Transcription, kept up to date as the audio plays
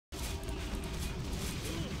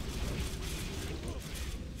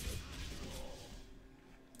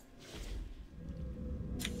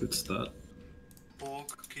Good start. Borg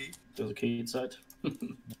key. There's a key inside.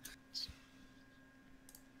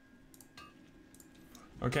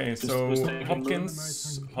 Okay, so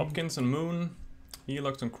Hopkins and Moon,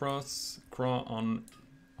 Elox and Craw on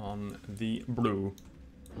the blue.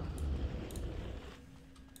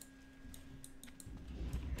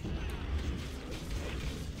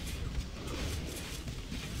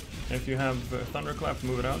 If you have Thunderclap,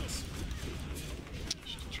 move it out.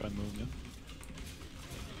 Should try move, yeah.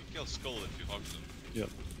 You kill Skull if you hog them. Yep.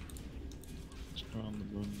 Just around the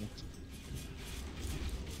moon.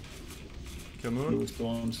 Kill Moon. Blue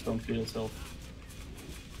storms, don't kill yourself.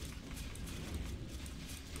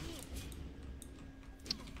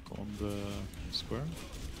 Go on the square.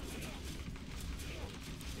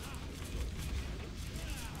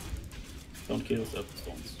 Don't kill yourself with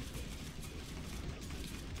storms.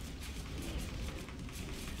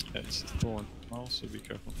 Yeah, it's the thorn now, so be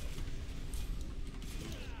careful.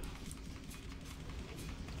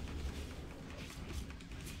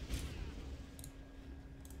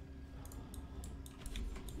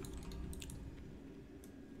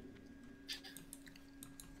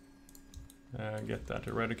 Get that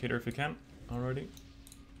Eradicator if you can already.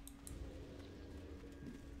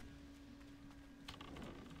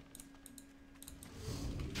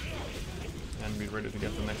 And be ready to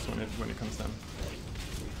get the next one when it comes down.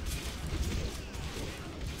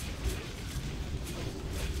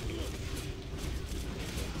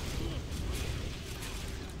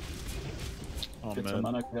 Oh Get man, some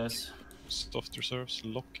mana, guys. stuffed reserves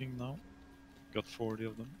locking now. Got 40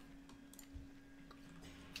 of them.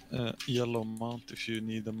 Yellow mount if you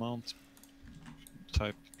need a mount.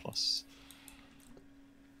 Type plus.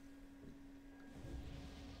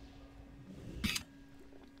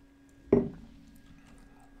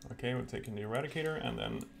 Okay, we're taking the Eradicator and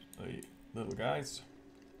then the little guys,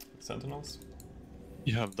 Sentinels.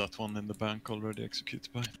 You have that one in the bank already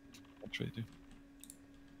executed by. I'll trade you.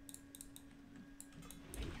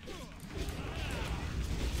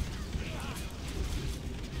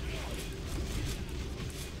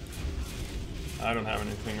 I don't have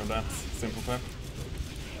anything of that simple type.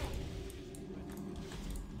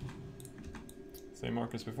 Same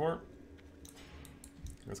mark as before.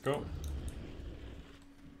 Let's go.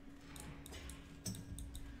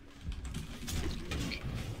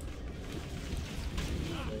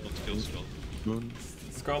 Don't kill Skull. Moon.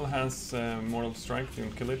 Skull has Mortal Strike, you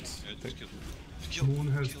can kill it. Yeah, Take just kill. Moon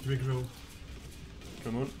has Big Roll.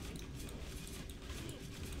 Kill Moon.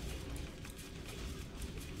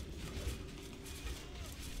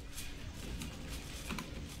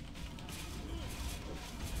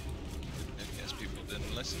 I guess people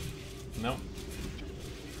didn't listen. No.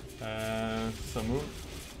 So Moon.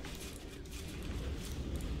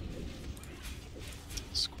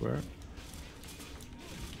 Square.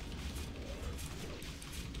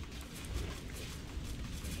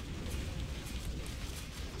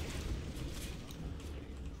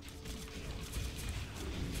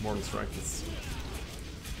 Mortal Strike is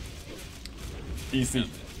easy. Really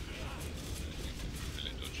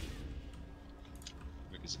dodgy.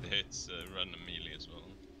 Because it hits random melee as well.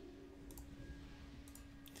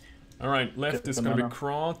 Alright, left Get is the gonna be mana.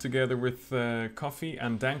 Craw together with Coffee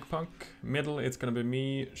and Dankpunk. Middle it's gonna be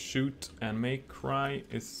me, Shoot and Make Cry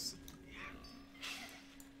is...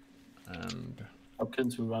 And...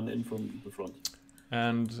 Hopkins will run in from the front.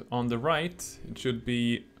 And on the right it should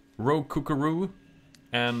be Rogue Kookaroo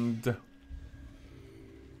and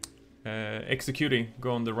Executing.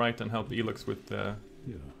 Go on the right and help Elix with the...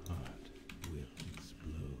 Your heart will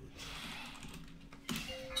explode.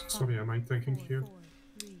 Sorry, am I taking here?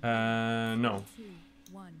 no. 2,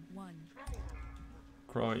 1, 1.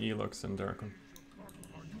 Craw, Elix and Darkon.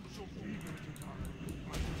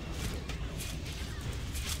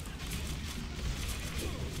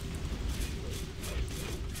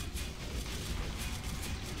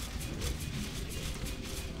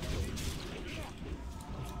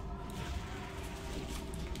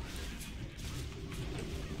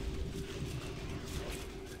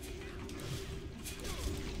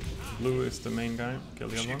 Blue is the main guy. Kill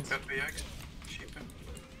the other Sheep ones. PX. Sheep.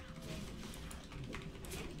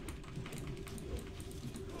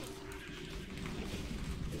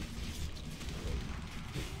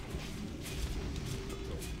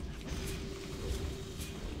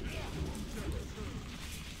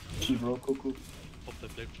 Keep roll cuckoo. Pop the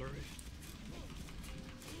big flurry.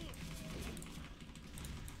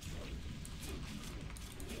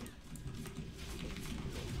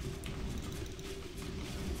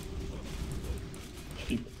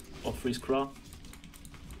 Keep off freeze craw.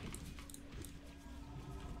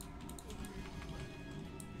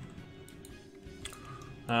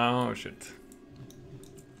 Oh shit.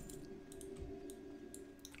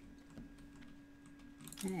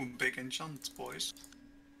 Ooh, big enchant, boys.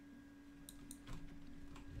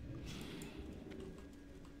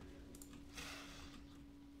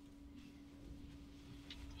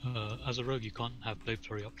 As a rogue, you can't have blade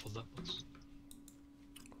flurry up for that boss.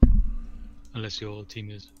 Unless your team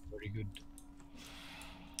is very good.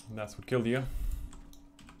 That's what killed you.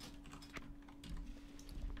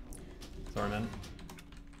 Sorry, man.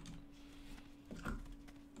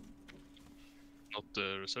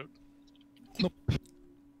 Not reserved.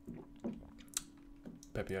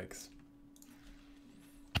 Peppy yikes.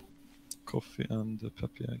 Coffee and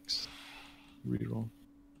Peppy Eggs. Reroll.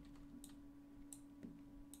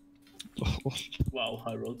 Oh, Wow,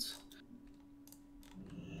 high rolls.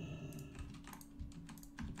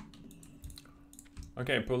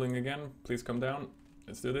 Okay, pulling again. Please come down.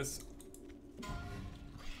 Let's do this.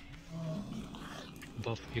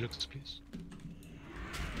 Buff Helix, please.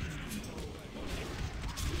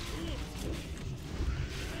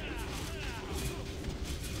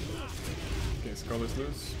 Okay, Skull is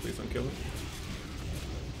loose. Please don't kill him.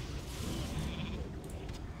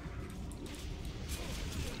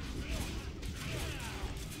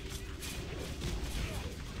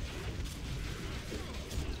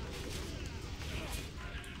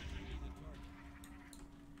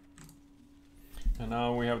 And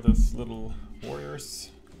now we have this little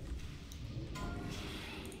warriors.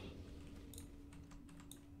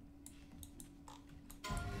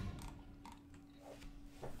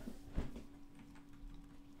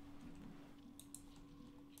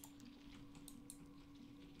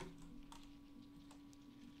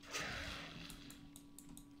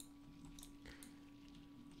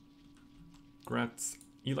 Grats,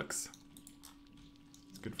 Elix.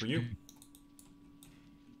 It's good for you.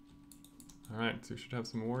 Alright, so we should have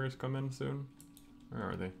some warriors come in soon. Where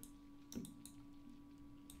are they?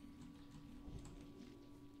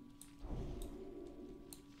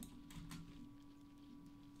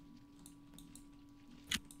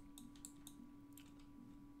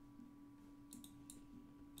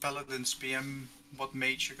 Paladins PM, what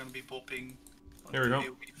mage you're gonna be popping? Here we go.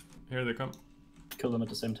 AoE? Here they come. Kill them at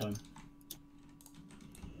the same time.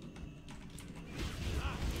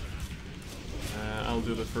 I'll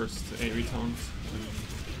do the first AoE taunt.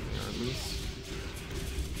 They are loose.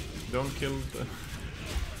 Don't kill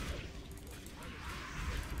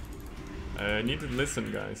the... need to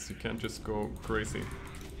listen, guys. You can't just go crazy. You're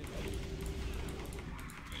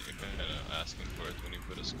kind of asking for it when you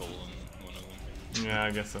put a skull on one of them. Yeah,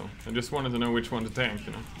 I guess so. I just wanted to know which one to tank,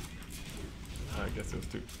 you know. I guess it was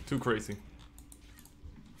too crazy.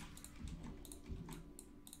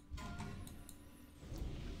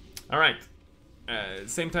 Alright.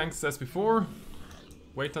 Same tanks as before.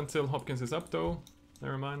 Wait until Hopkins is up though.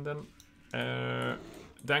 Never mind then.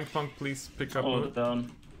 Dank Punk, please pick up Hold Moon it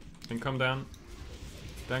down. and come down.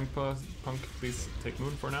 Dank Punk, please take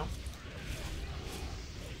Moon for now.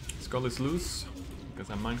 Skull is loose because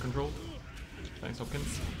I'm mind controlled. Thanks,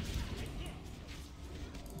 Hopkins.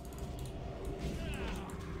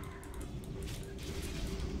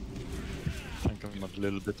 I think I'm a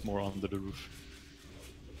little bit more under the roof.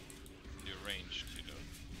 Your range, you don't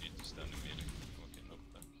need to stand immediately. Okay, no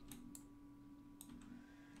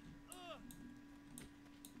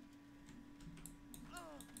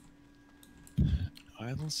back.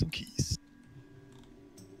 Idols and keys.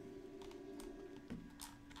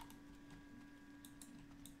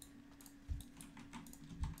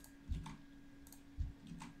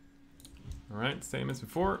 Alright, same as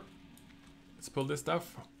before. Let's pull this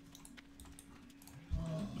stuff.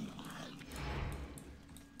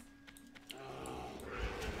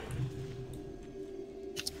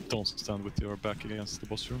 Don't stand with your back against the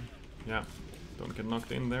boss room. Yeah, don't get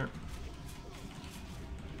knocked in there.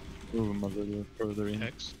 Move him a little further in.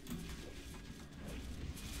 X.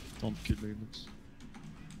 Don't kill Linux.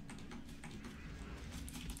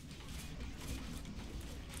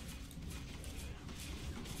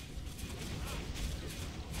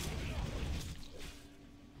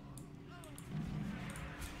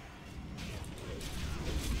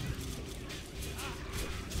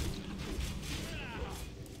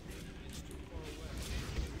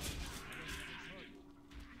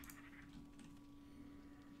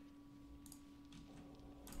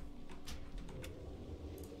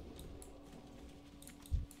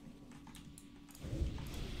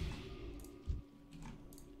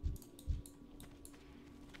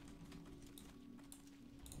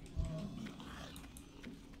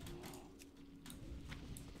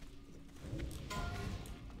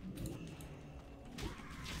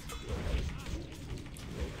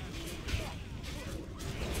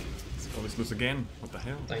 just lose again. What the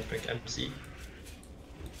hell? Tank pick MC.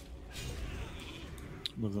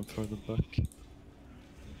 Move them further back.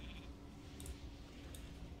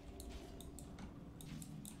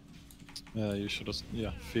 You should have,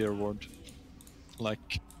 yeah, fear ward.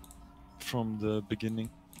 Like, from the beginning.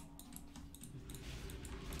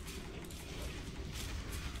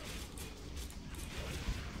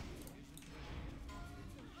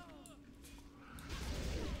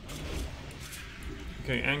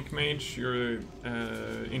 Okay, Ankh Mage, you're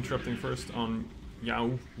interrupting first on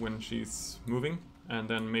Yao when she's moving, and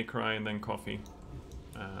then Maycry and then Coffee.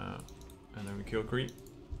 And then we kill Kree.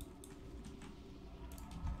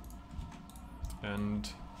 And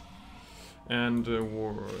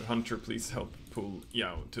War Hunter, please help pull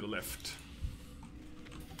Yao to the left.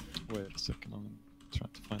 Wait a second, I'm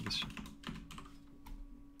trying to find this shit.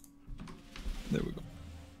 There we go.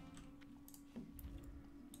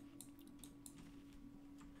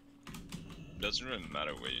 Doesn't really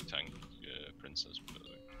matter where you tank Princess, by the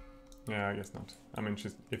way. Yeah, I guess not. I mean,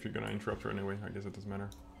 if you're gonna interrupt her anyway, I guess it doesn't matter.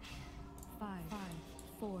 5,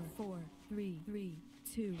 4, 4, 3, 3,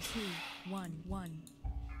 2, 2, 1, 1.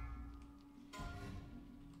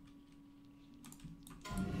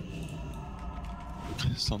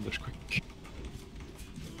 Sanders quick.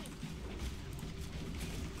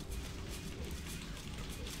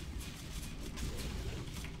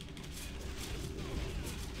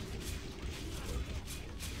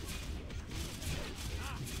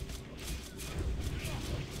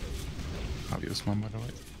 I'll use one by the way.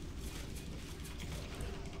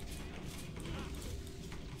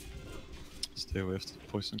 Stay away from the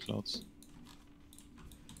poison clouds.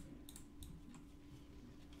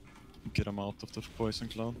 Get him out of the poison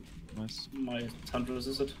cloud. Nice. My Hunter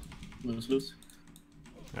resisted. Lose.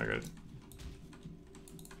 Yeah, I got it.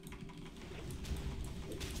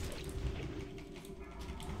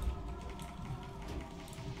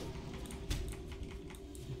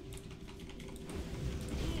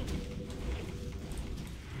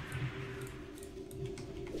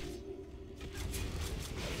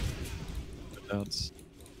 That's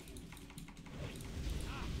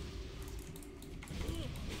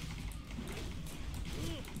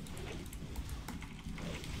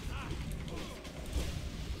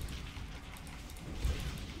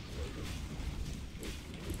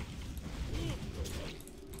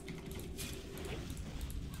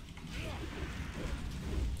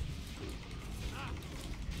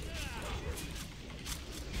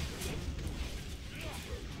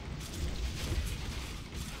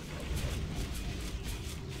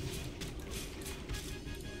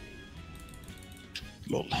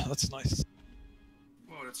lol, that's nice.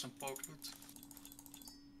 Whoa, that's some poke loot.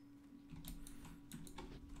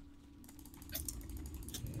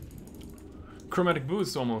 Chromatic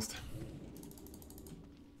boost almost.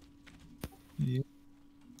 Yeah.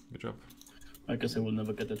 Good job. I guess I will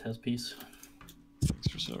never get that test piece.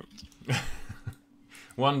 Thanks reserved.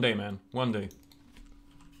 One day, man. One day.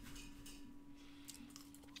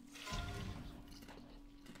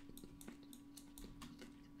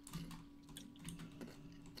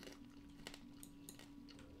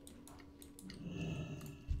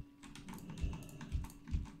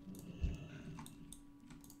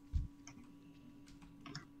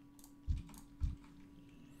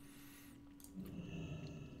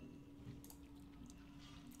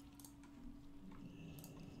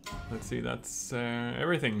 Let's see, that's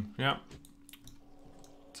everything, yeah.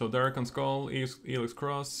 So Derek on Skull, Elix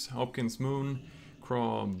Cross, Hopkins Moon,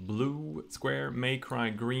 Craw Blue Square,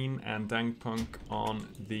 Maycry Green, and Dankpunk on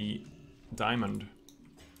the Diamond.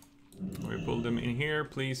 We pulled them in here.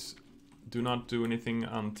 Please do not do anything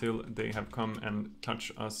until they have come and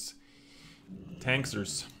touch us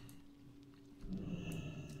tanksters.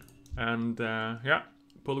 And yeah,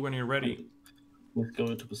 pull when you're ready. Let's go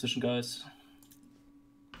into position, guys.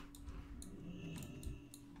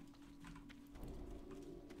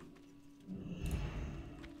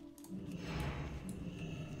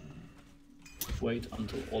 Wait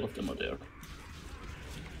until all of them are there.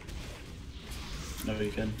 Now you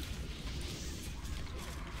can.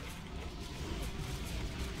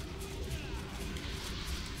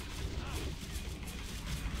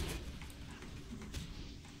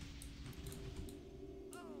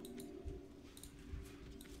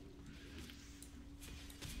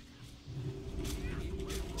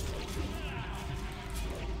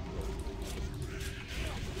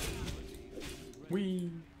 Whee!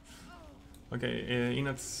 Okay,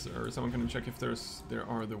 Inets or someone can check if there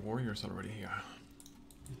are the warriors already here.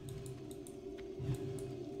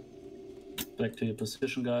 Back to your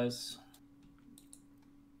position, guys.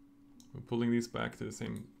 We're pulling these back to the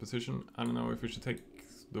same position. I don't know if we should take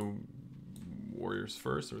the warriors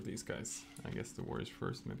first or these guys? I guess the warriors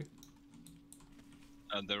first, maybe.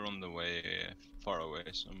 They're on the way far away,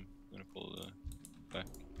 so I'm gonna pull back.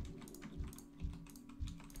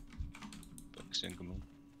 Bucks in command.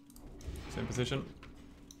 Same position.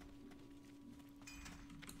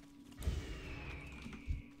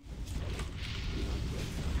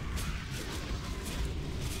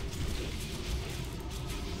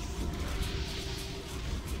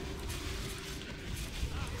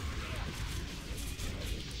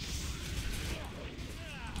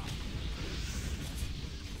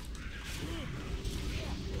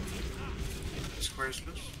 Squares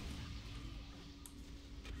loose.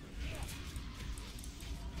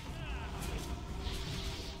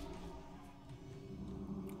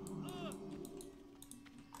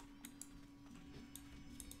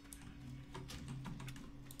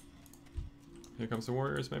 Here comes the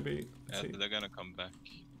warriors, maybe. Let's Yeah, see. they're gonna come back.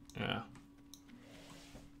 Yeah.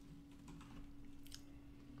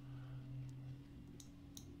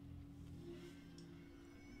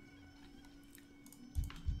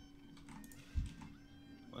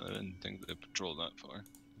 Well, I didn't think they patrolled that far.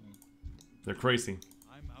 They're crazy.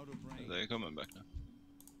 I'm out of range. They're coming back now.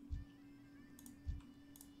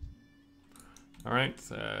 All right.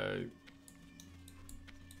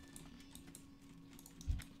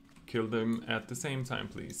 Kill them at the same time,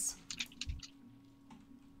 please.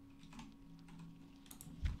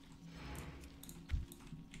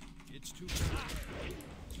 It's too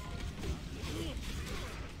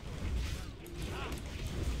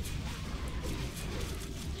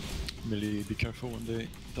Melee, be careful when they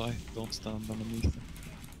die. Don't stand underneath them.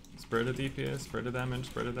 Spread the DPS, spread the damage,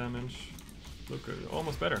 spread the damage. Look,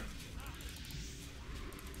 almost better.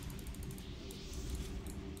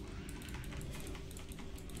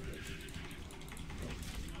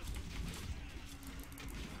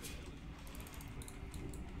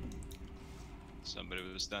 Somebody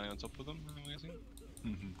was standing on top of them, I'm guessing.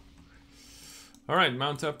 All right,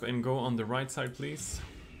 mount up and go on the right side, please.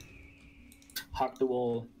 Hack the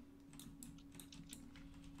wall.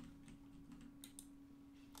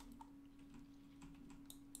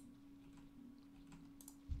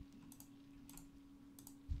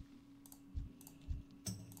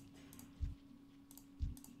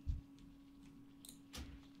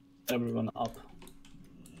 Everyone up.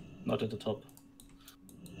 Not at the top.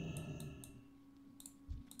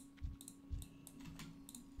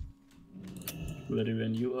 Ready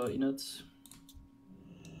when you are, Inets.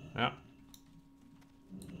 Yeah.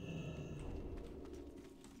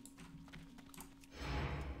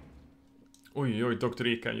 Oi, oi, Dr.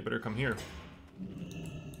 Ika, you better come here.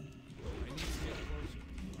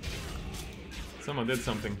 Someone did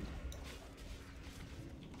something.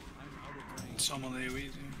 Someone AoE.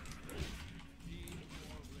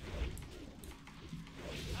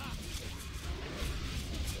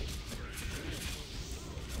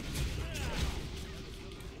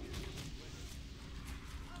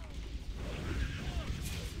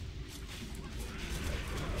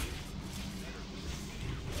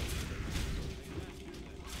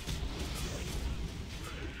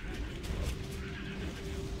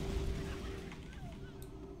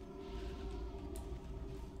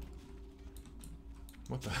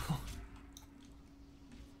 What the hell?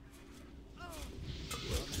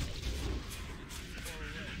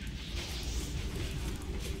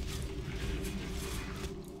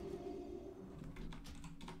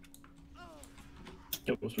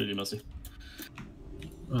 It was really messy.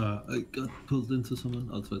 I got pulled into someone.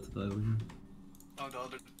 I'll try to die over here. Oh,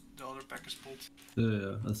 the other pack is pulled.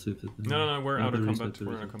 Yeah, I saved it. No, we're out of Reset, combat. We're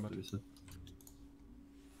out reset, of combat. reset.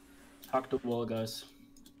 Hack the wall, guys.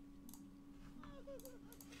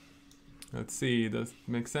 Let's see, that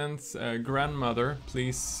makes sense. Grandmother,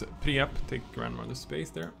 please pre-up, take grandmother's space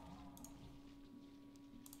there.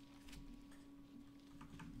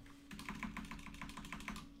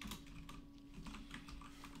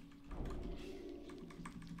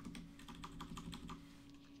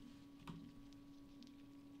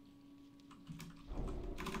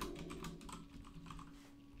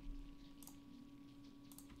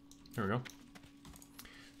 There we go.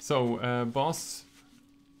 So, boss.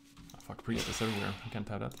 Oh, fuck, pre-up is everywhere. I can't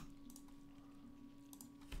have that.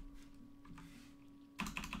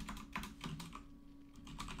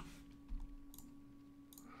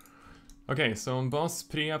 Okay, so on boss,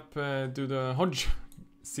 pre-up, do the Hodge.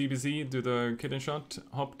 CBC, do the kidney shot.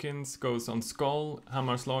 Hopkins goes on skull.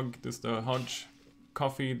 Hammerslag does the Hodge.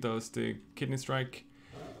 Coffee does the kidney strike.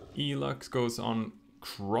 Elux goes on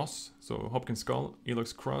cross, so Hopkins skull,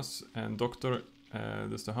 Elux cross, and Doctor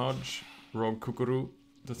does the Hodge. Rogue Kukuru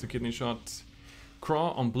does the kidney shot.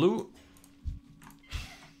 Craw on blue.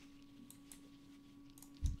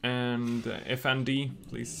 And FND,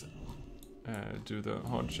 please do the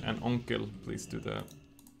Hodge. And Onkel, please do the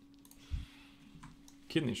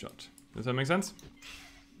kidney shot. Does that make sense?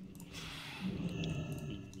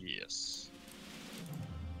 Yes.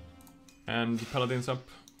 And Paladin's up.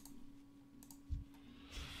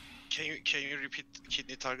 Can you repeat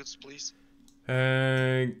kidney targets, please?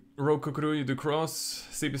 Rogue Kokuru, you do cross.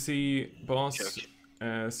 CBC, boss.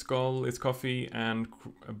 Okay. Skull is coffee. And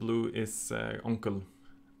blue is Onkel.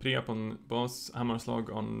 Pre-up on boss.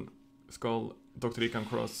 Hammerslag on skull. Dr. Ikan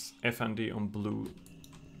cross. FND on blue.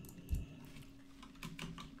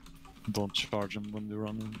 Don't charge them when they're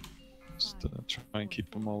running. Just try and keep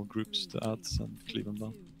them all groups to ads and cleave them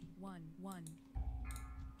down. 2, 1, 1.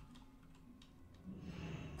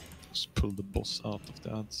 Just pull the boss out of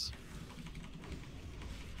the ads.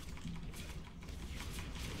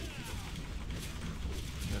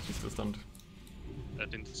 Yeah, she's still stunned. I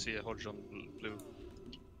didn't see a Hodge on blue.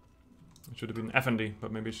 It should have been FND,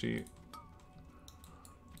 but maybe she...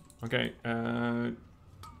 Okay, and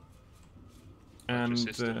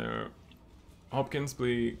Hopkins,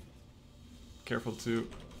 be careful to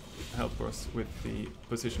help us with the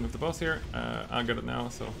position of the boss here. I got it now,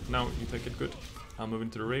 so now you take it good. I'll move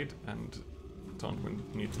into the raid and taunt when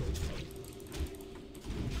needed.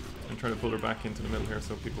 And try to pull her back into the middle here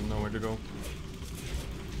so people know where to go.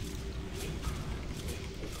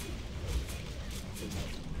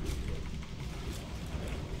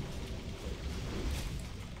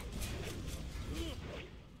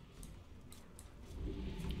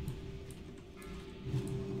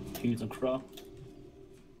 Use a craw.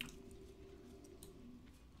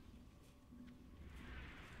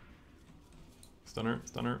 Stunner,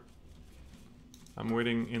 stunner. I'm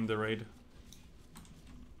waiting in the raid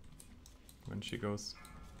when she goes.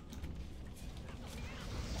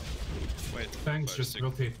 Wait. Thanks, just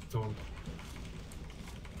rotate Dawn.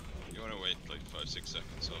 You wanna wait like 5-6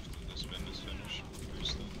 seconds after the spin is finished. Before you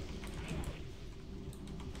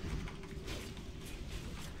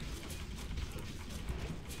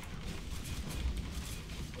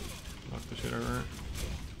Lock the shit out of her.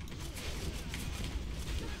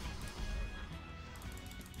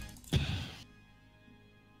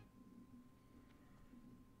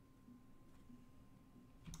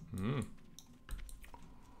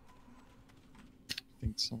 I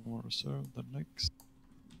think some more reserved the next.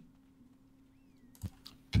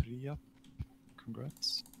 Pre-up.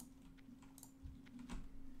 Congrats.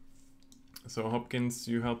 So Hopkins,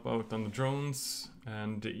 you help out on the drones,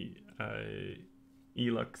 and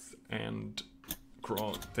Elux and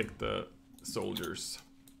Crawl take the soldiers.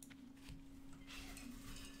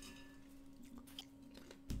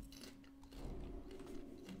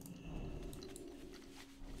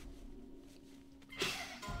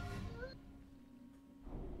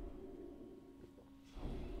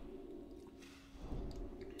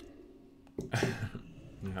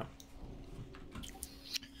 Yeah.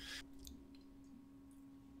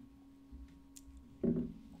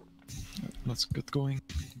 Let's get going.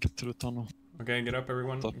 Get to the tunnel. Okay, get up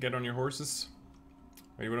everyone. Get on your horses.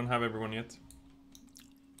 Wait, we don't have everyone yet.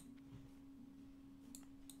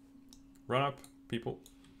 Run up, people.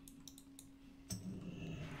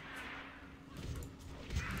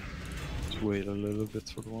 Just wait a little bit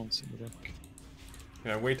for the ones in the back.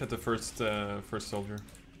 Yeah, wait at the first soldier.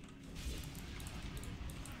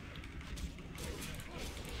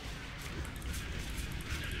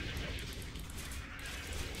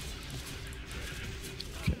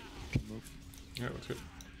 Okay, can move. Yeah, that's good.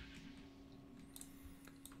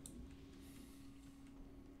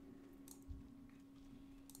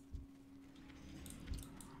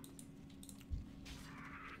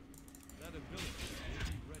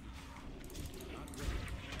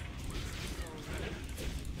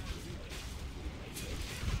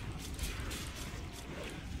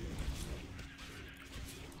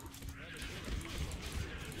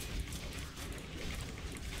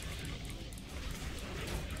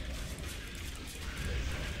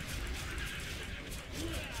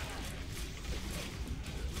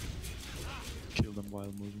 Kill them while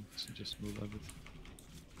moving, so just move everything.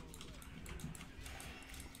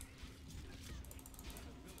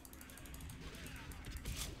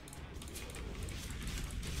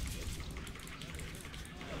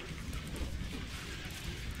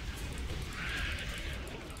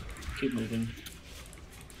 Keep moving.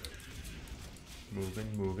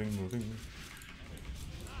 Moving, moving, moving.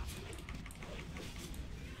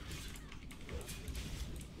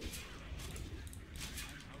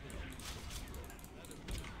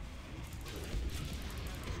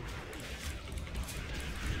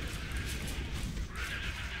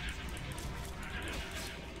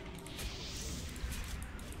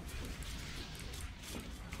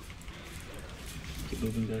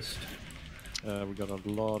 keep moving, guys. We got a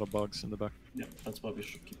lot of bugs in the back. Yeah, that's why we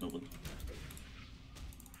should keep moving.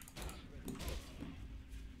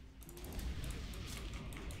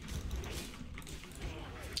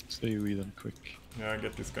 Stay with them quick. Yeah,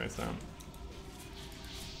 get these guys down.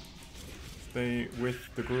 Stay with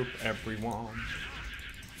the group, everyone.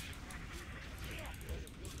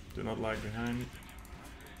 Do not lag behind.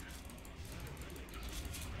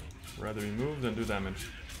 Rather be moved than do damage.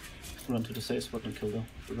 Run to the safe spot and kill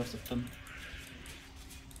the rest of them.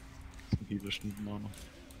 Healers need mana.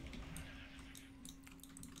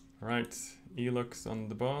 Alright, Elux on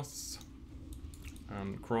the boss.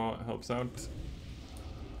 And Craw helps out.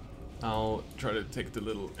 I'll try to take the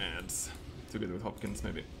little ads together with Hopkins,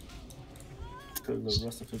 maybe. Kill the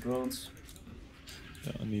rest of the drones.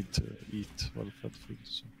 Yeah, I need to eat well-fed food,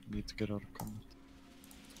 so I need to get out of combat.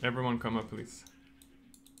 Everyone come up, please.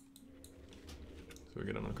 So we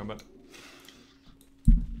get another combat.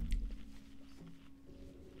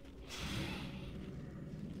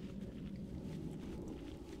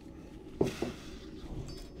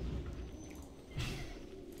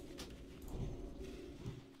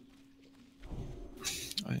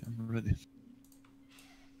 I am ready.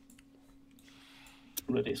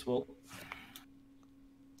 Ready as well.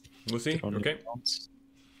 Lucy, Get on okay. the bounce.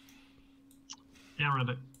 Yeah,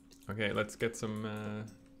 ready. Okay, let's get some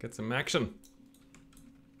action.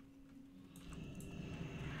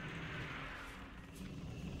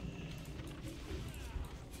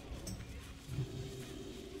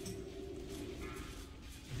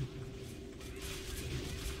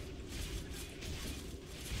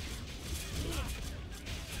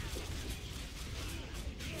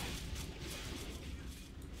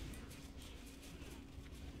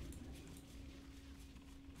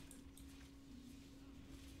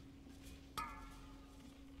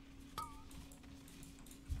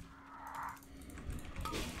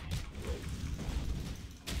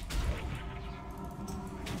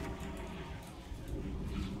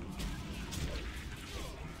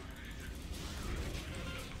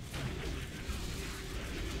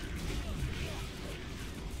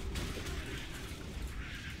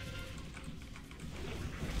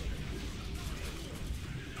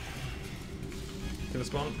 Kill the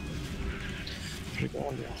spawn.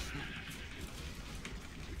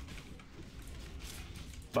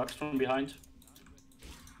 Bugs from behind.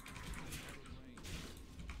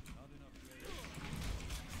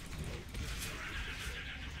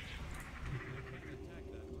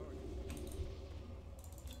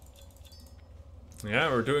 Yeah,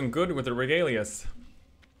 we're doing good with the regalias.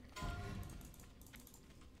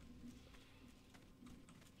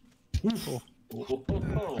 Oh.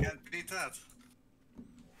 Can't beat that.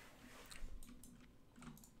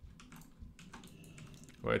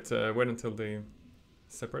 Wait, wait until they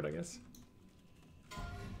separate, I guess.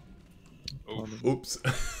 Oof. Oops.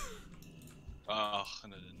 Ah,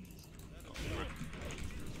 and I didn't.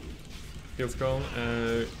 Field scroll.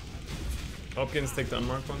 Hopkins, take the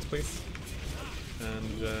unmarked ones, please.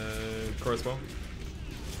 And Core as well.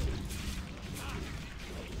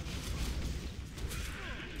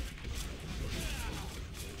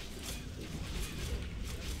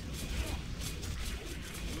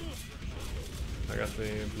 I got the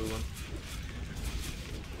blue one.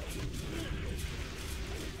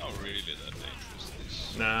 Not really that dangerous.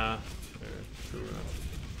 This. Nah, true enough.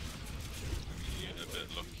 I mean, you're a bit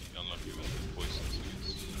unlucky with the poison, so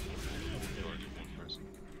it's majority one person.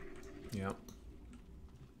 Yeah.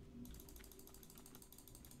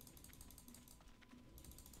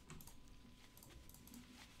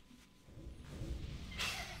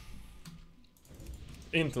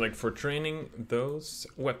 Intellect for training those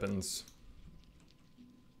weapons.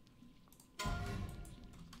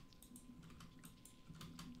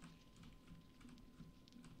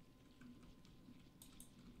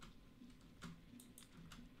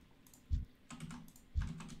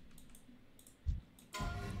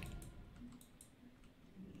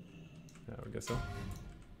 Yeah, I guess so.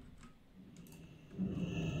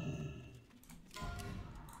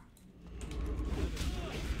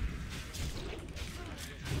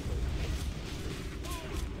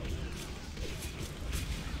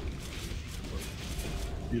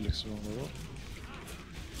 Helix on the wall.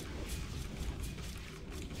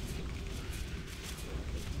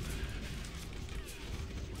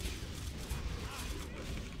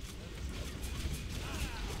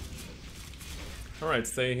 Alright,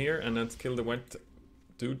 stay here and let's kill the white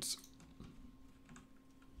dudes.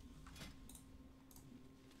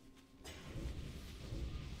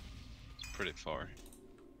 It's pretty far.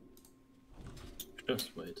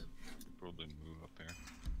 Just wait. Probably move up here.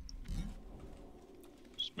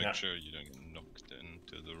 Just Make sure you don't get knocked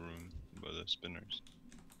into the room by the spinners.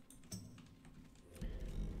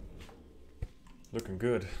 Looking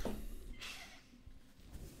good.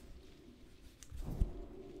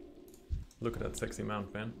 Look at that sexy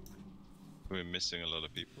mount, man. We're missing a lot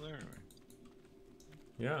of people there. Or?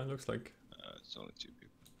 Yeah, it looks like. It's only 2 people.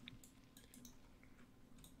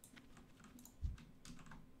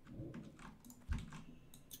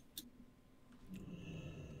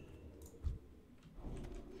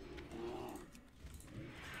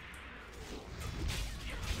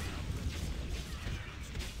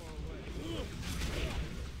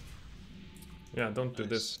 Yeah, don't do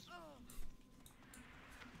this.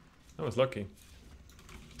 That was lucky.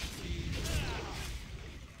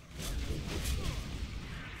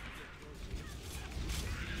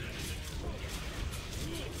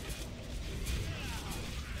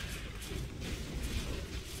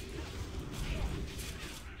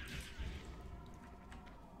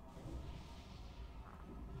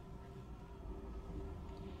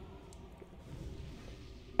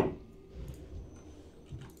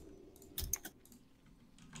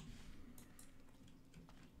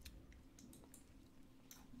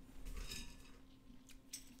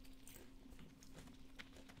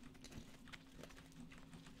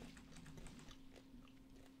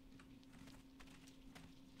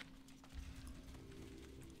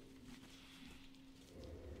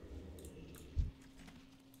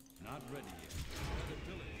 Not ready yet.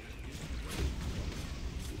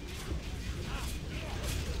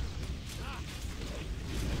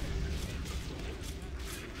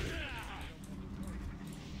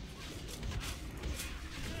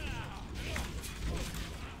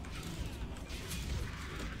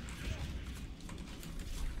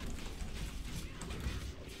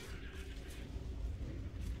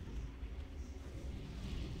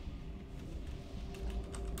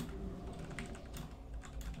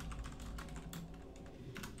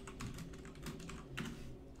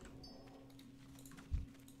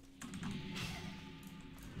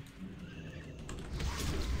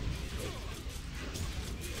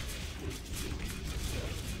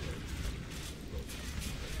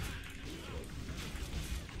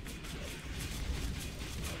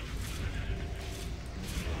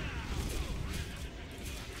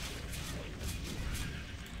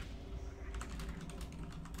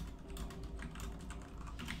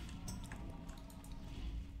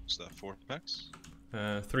 Is that 4 packs?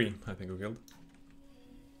 3, I think we killed.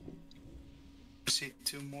 See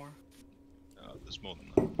 2 more. There's more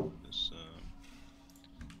than that. There's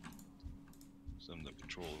some that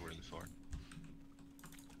patrol really far.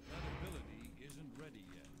 That ability isn't ready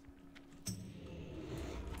yet.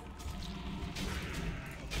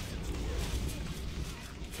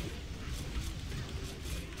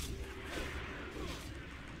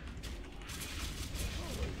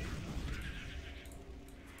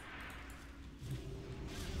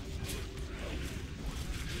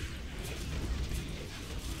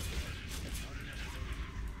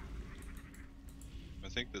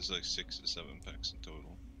 I think there's like 6 or 7 packs in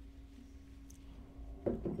total.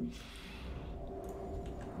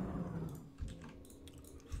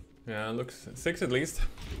 Yeah, looks 6 at least.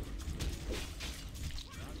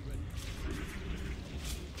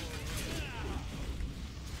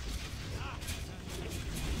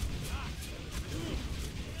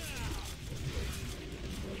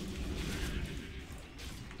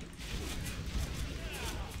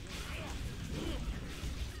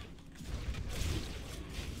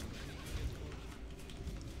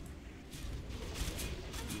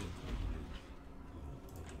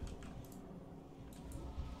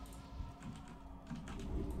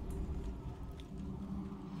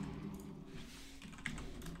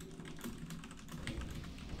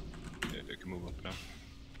 Move up now.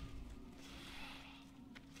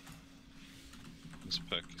 This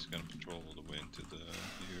pack is gonna patrol all the way into the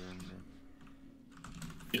urine room.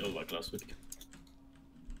 Yeah, like last week.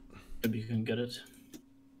 Maybe you can get it.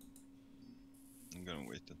 I'm gonna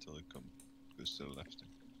wait until it goes to the left.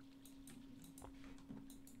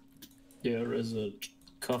 There is a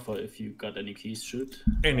cover if you got any keys, shoot.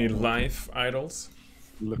 Any life idols?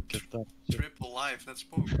 Look at that. Triple life, that's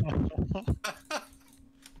boom.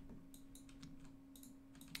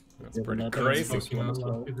 That's Yeah, pretty but crazy. that's Fucking one as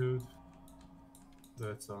well. unlucky, dude.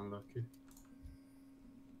 That's unlucky.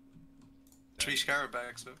 3 scarab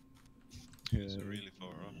bags though. Yeah, It's really far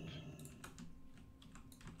up.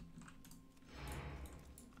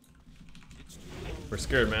 We're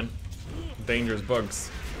scared, man. Dangerous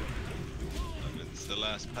bugs. I mean, it's the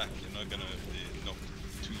last pack. You're not gonna be knocked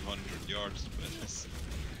 200 yards by this.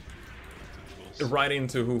 Right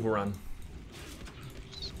into Hooveran.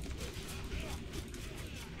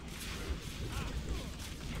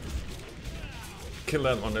 kill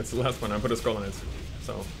that one. It's the last one. I put a skull on it.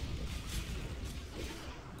 So.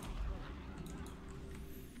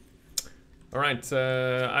 Alright,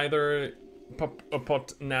 either pop a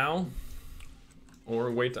pot now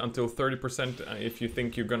or wait until 30% if you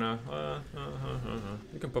think you're gonna...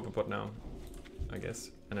 You can pop a pot now, I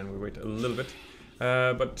guess. And then we wait a little bit.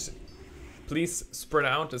 But please spread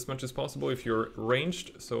out as much as possible if you're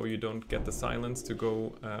ranged, so you don't get the silence to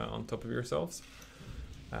go on top of yourselves.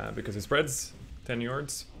 Because it spreads 10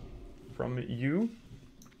 yards from you.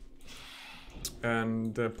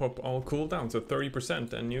 And pop all cooldown, so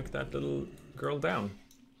 30%, and nuke that little girl down.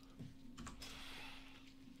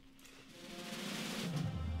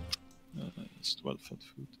 It's well-fed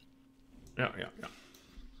food. Yeah.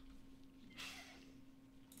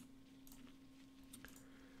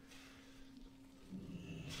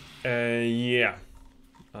 Yeah.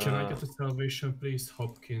 Can I get a salvation, please?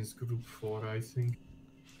 Hopkins, group 4, I think.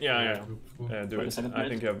 Yeah. Group 4. Do it. I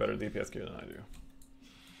think you have better DPS gear than I do.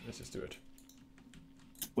 Let's just do it.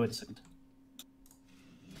 Wait a second.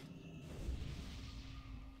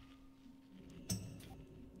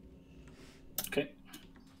 Okay.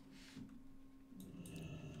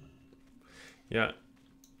 Yeah.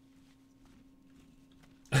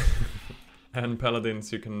 And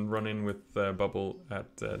paladins, you can run in with bubble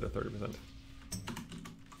at the 30%.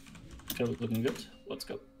 Okay, looking good. Let's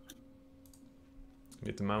go.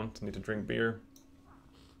 Need to mount, need to drink beer.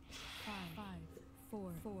 5,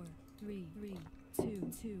 4, 3,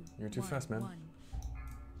 2, You're too fast, man. 1.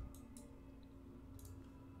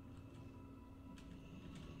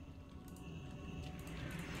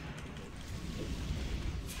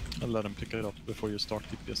 I'll let him pick it up before you start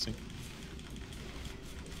DPSing.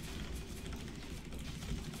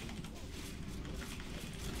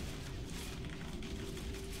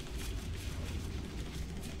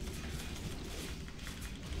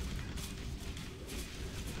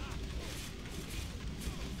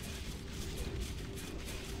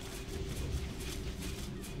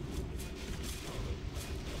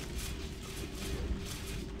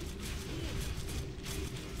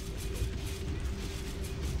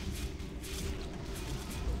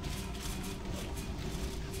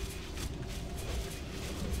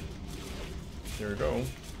 Here we go.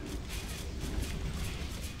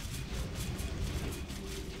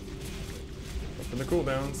 Up in the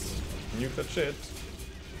cooldowns. Nuke that shit.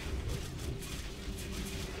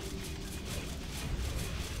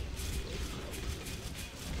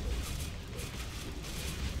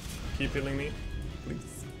 Keep healing me,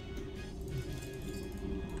 please.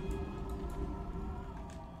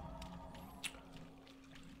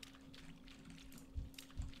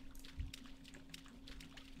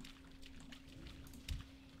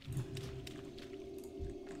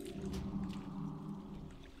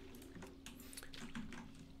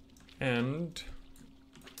 And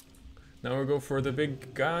now we go for the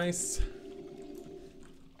big guys.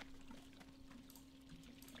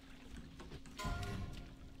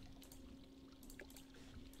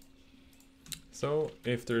 So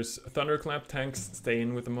if there's thunderclap, tanks stay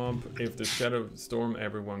in with the mob. If there's shadow storm,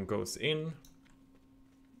 everyone goes in.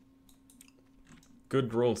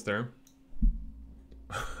 Good rolls there.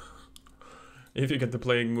 If you get the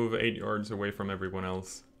plague, move 8 yards away from everyone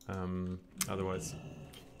else. Otherwise,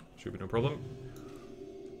 should be no problem.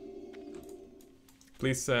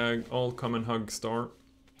 Please all come and hug Star.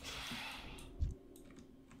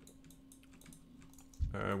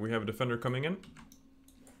 We have a defender coming in.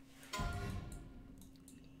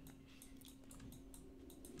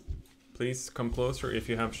 Please come closer. If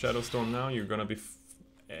you have Shadow Storm now, you're gonna be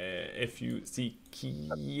if you see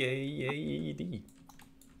KAD.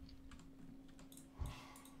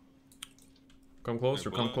 Come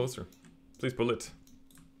closer, come closer. Please pull it.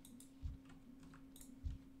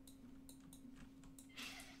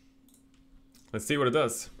 Let's see what it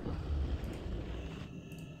does.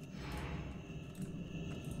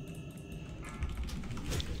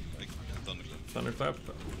 Thunderclap.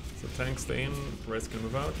 So tanks stay in, rest can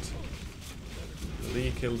move out.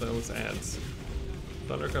 Lee kill those ads.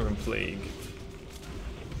 Thunderclap and Plague.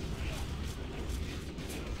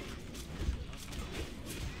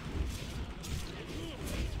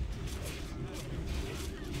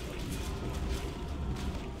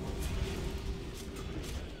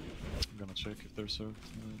 I'm gonna check if they're served.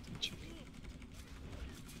 Check.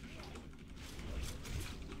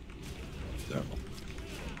 There.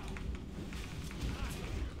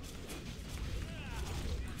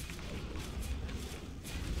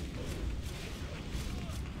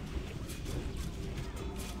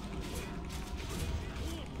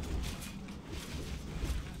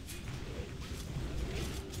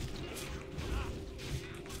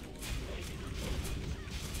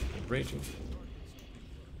 raging.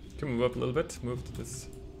 Can move up a little bit. Move to this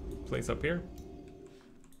place up here.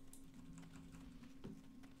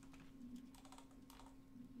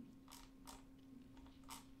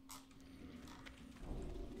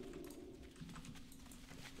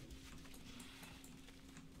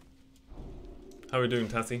 How are we doing,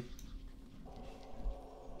 Tassie?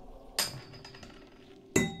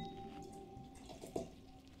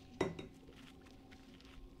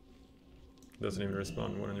 Doesn't even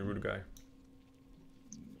respond. What a rude guy.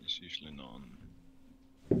 It's usually non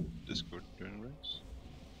Discord during raids.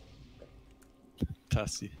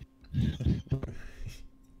 Tassie.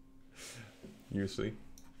 Usually.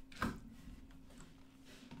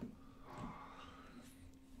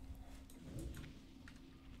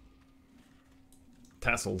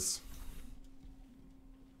 Tassels.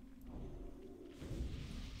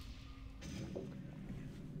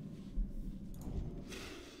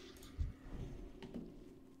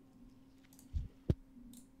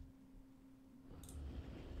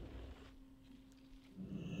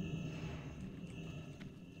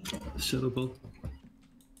 Shadow ball.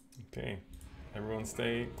 Okay. Everyone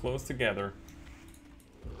stay close together.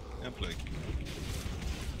 And Plague.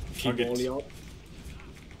 Keep Okay. volley out.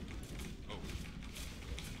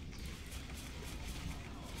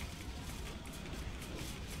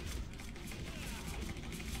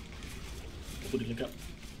 Put it like up.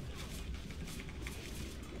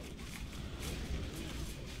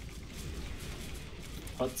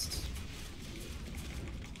 Huts.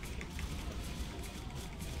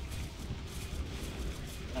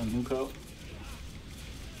 And Muko.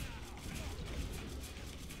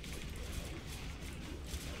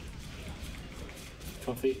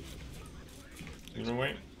 Coffee. Either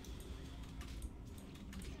way.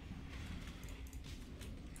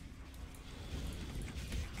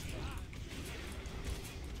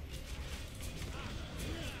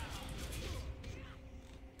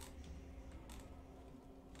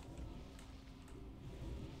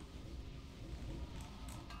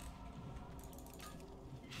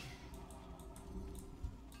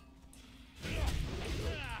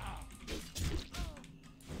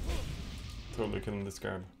 Totally killing this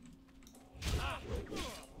guard.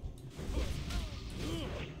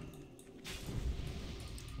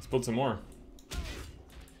 Let's put some more.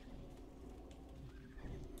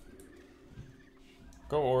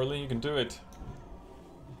 Go, Orly, you can do it.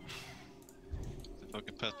 The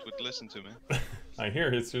fucking pet would listen to me. I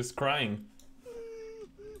hear it's just crying.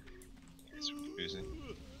 It's crazy.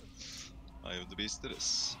 Eye of the beast it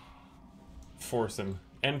is. Force him.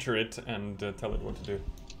 Enter it and tell it what to do.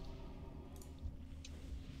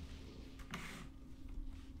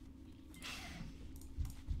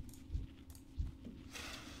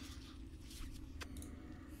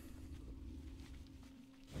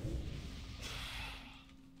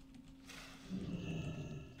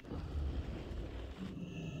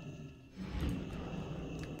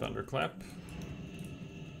 Thunderclap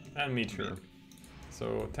and Meteor.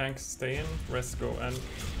 So tanks stay in, rest go and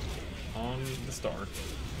on the star.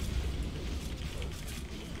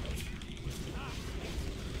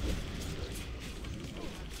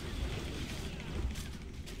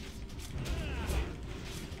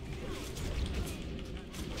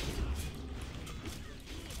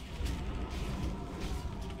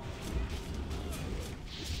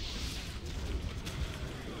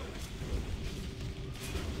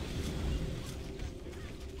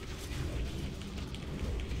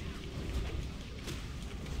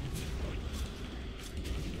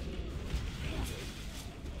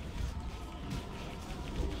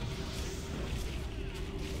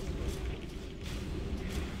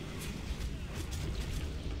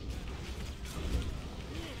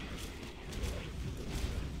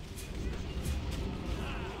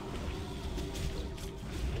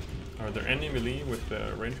 Are there any melee with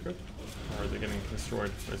the range grip? Or are they getting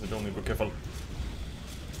destroyed? Or is it only Bukefal?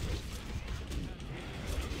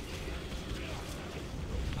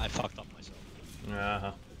 I fucked up myself.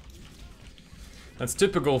 Uh-huh. That's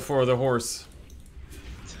typical for the horse.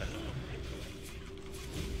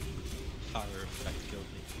 Fire effect killed me.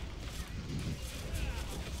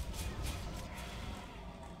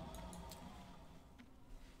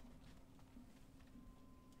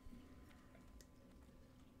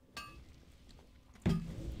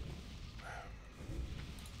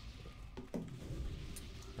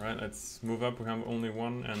 Right, let's move up. We have only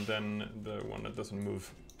one, and then the one that doesn't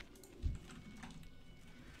move.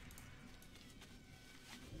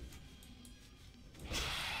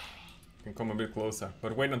 Can come a bit closer,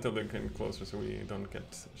 but wait until they get closer so we don't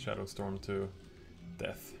get Shadow Storm to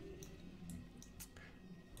death.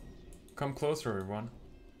 Come closer, everyone.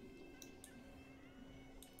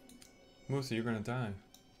 Moosey, you're gonna die.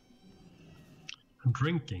 I'm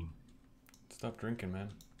drinking. Stop drinking, man.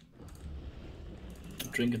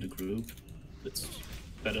 Drink in the group. It's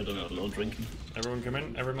better than alone drinking. Everyone come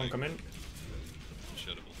in. Everyone come in.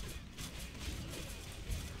 Shareable.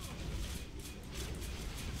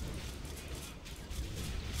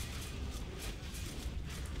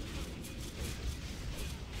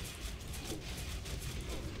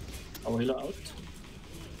 Our healer out.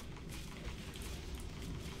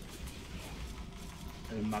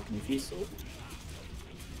 Magnifico.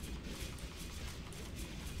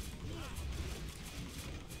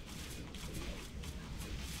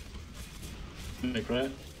 Make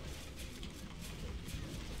right.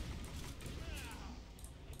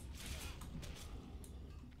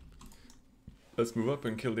 Let's move up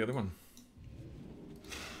and kill the other one.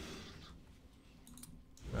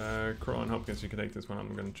 Crow and Hopkins, you can take this one.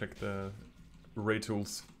 I'm gonna check the Ray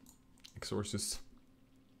Tools. Exorcist.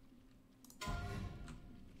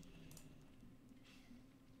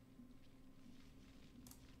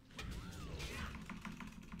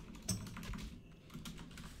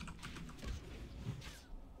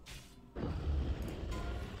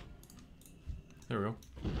 There we go.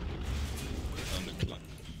 On the clock.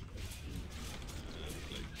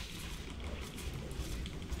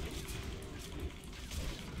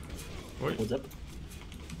 Wait. What's up?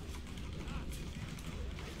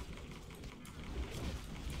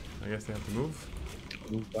 I guess they have to move.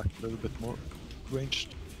 Move back a little bit more.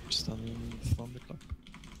 Ranged. Standing in the thunderclap.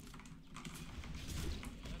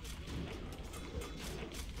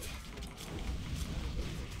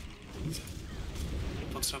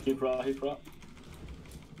 What's up? Hipra, Hipra.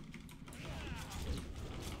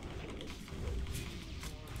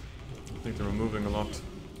 I think they were moving a lot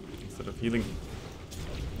instead of healing,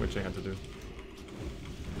 which I had to do.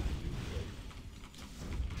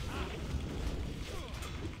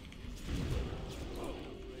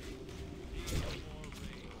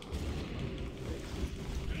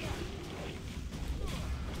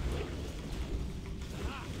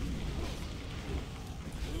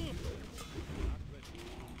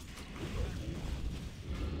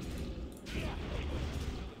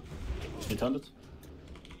 You turned it?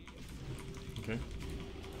 Okay.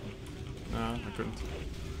 No, I couldn't.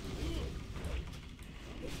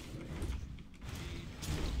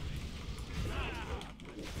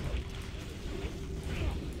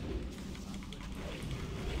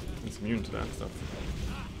 It's immune to that stuff.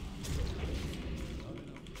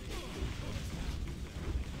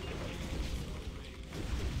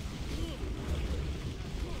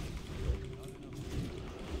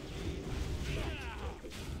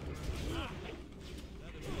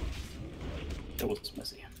 That was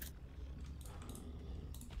messy.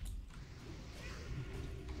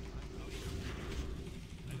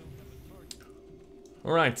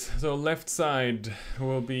 Alright, so left side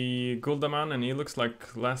will be Guldaman, and he looks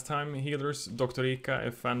like last time healers Dr. Ika,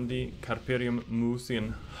 Effendi, Carperium, Musi,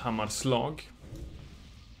 and Hammarslag.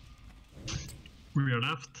 We are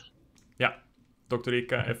left. Yeah, Dr.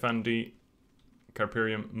 Ika, Effendi,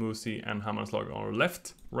 Carperium, Musi, and Hammarslag are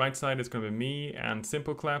left. Right side is going to be me and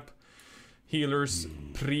Simple Clap. Healers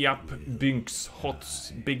Priap, Bynx,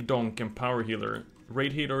 Hots, Big Donk, and Power Healer.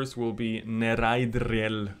 Raid healers will be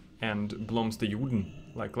Neraidriel and Blomsterjorden,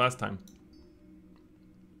 like last time.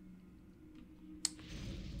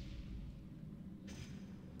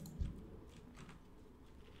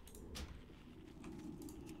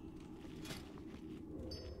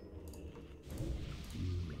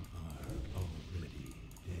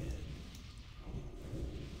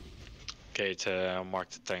 Okay, to mark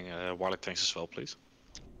the tank, Warlock tanks as well, please.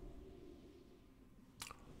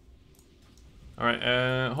 Alright,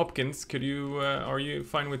 Hopkins, could you, are you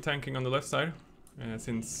fine with tanking on the left side?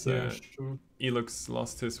 Since Sure. Elux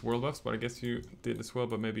lost his world buffs, but I guess you did as well,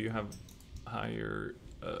 but maybe you have higher...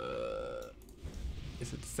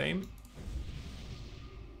 is it the same?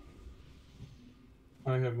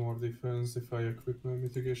 I have more defense if I equip my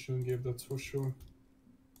mitigation gear, that's for sure.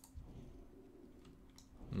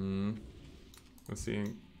 Let's see.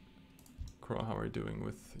 Crow, how are you doing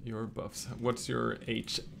with your buffs? What's your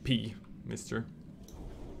HP, mister?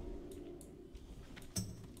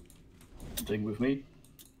 Dig with me.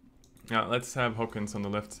 Yeah, let's have Hopkins on the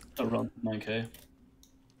left. Around 9k.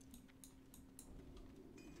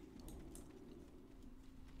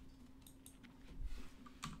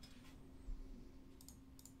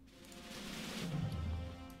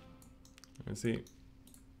 Let's see.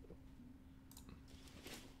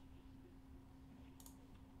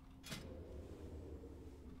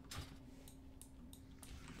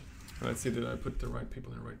 Let's see, did I put the right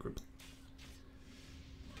people in the right group?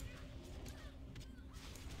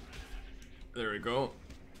 There we go.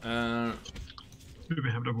 Do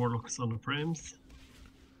we have the warlocks on the frames?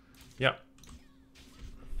 Yeah.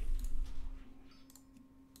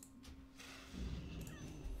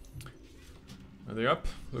 Are they up?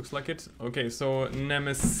 Looks like it. Okay, so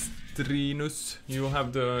Nemestrinus, you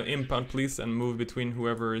have the impound, please, and move between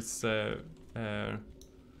whoever is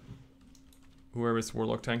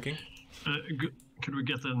warlock tanking. Could we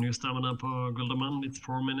get a new stamina for Guldaman? It's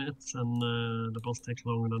 4 minutes, and the boss takes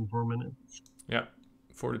longer than 4 minutes. Yeah.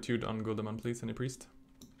 Fortitude on Guldaman, please, any priest.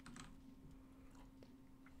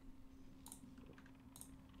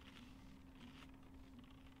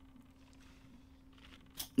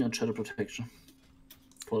 And shadow protection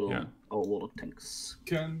for our warlock tanks.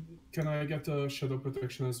 Can I get a shadow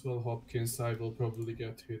protection as well, Hopkins? I will probably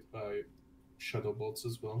get hit by shadow bolts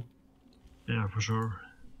as well. Yeah, for sure.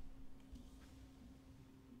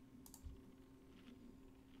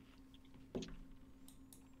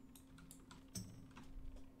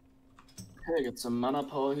 Okay, get some mana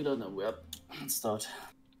power healer, then we're up. Let's start.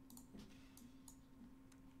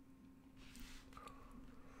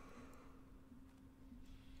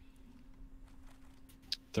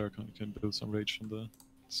 Derek, you can build some rage from the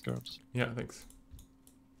scarabs. Yeah, thanks.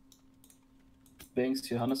 Thanks,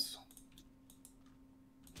 Johannes.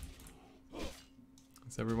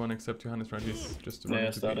 It's everyone except Johannes, right? He's just Yeah,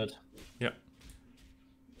 I started. Yeah.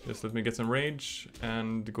 Just let me get some rage,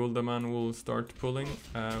 and Guldaman will start pulling.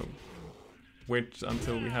 Wait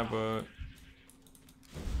until we have a...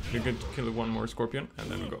 You're good to kill one more scorpion, and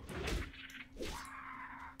then we go.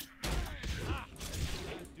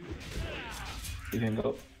 You can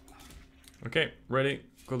go. Okay, ready.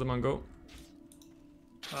 Guldaman, go.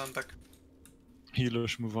 I'm back.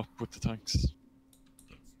 Healers move up with the tanks.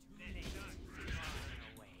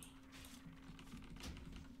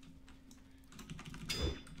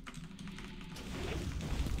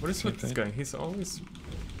 What is with this guy? He's always...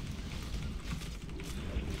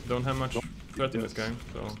 Don't have much threat in this guy,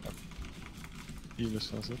 so... Healers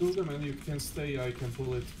has it. Do them and you can stay, I can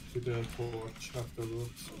pull it to the torch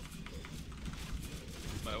afterwards.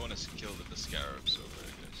 I want to kill the scarabs over,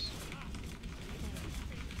 I guess.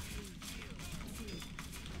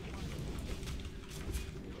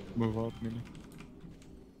 Move out, Mini.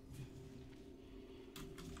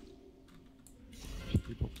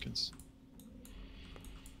 Keep Hopkins.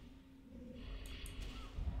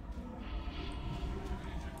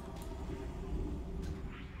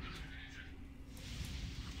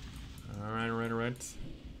 Alright.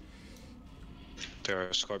 There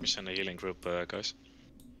are scorpions in the healing group, guys.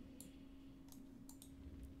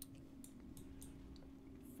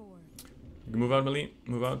 You can move out, Melee.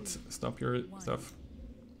 Move out. Stop your stuff.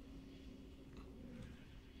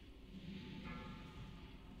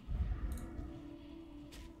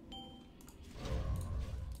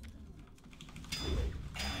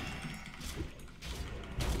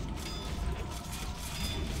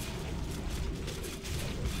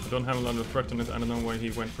 I don't have a lot of threat on it. I don't know why he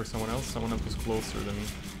went for someone else. Someone else was closer than me.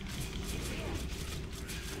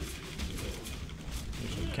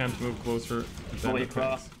 You can't move closer than the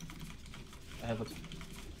tanks. I have it.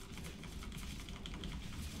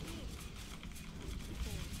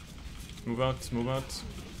 Move out, move out.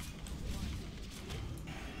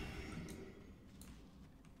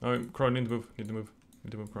 Oh, Crow, need to move,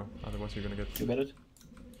 Crow. Otherwise you're gonna get... You got it?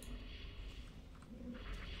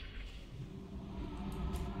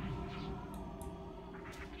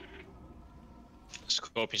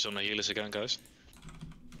 Scorpions on the healers again, guys.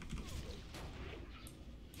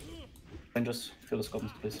 Rangers, fill the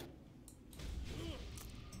scorpions, please.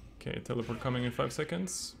 Okay, teleport coming in 5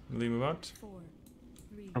 seconds. Melee, move out. 4,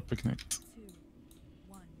 3, Up ignite. 2,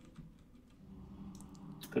 1.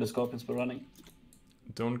 Fill the scorpions, we're running.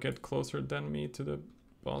 Don't get closer than me to the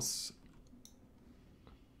boss.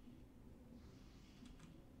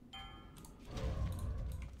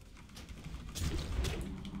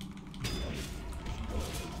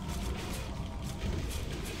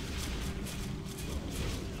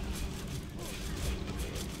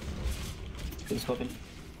 Fill the scorpion.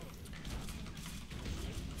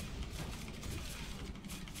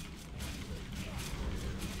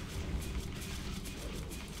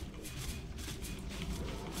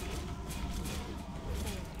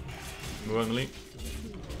 Move on, Melee.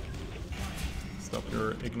 Stop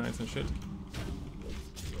your ignites and shit.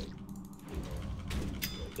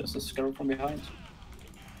 There's a scarab from behind.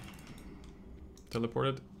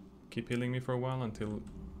 Teleported. Keep healing me for a while until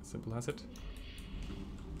Simple has it.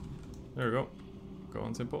 There we go. Go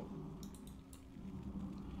on, Simple.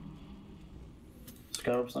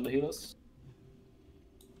 Scarabs on the healers.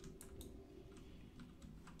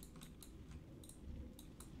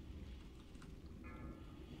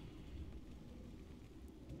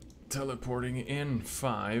 Teleporting in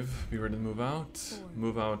 5. Be ready to move out. 4,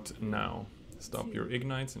 Move out now. Stop 2, your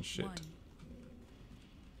ignites and shit. 1.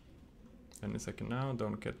 Any second now,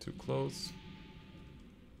 don't get too close.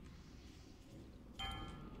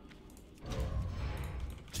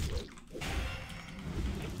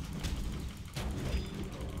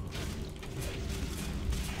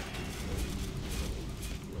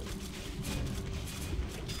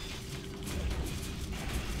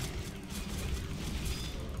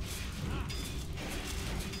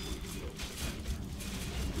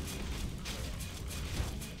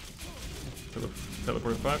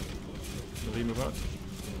 Teleport back. Melee move out. 2,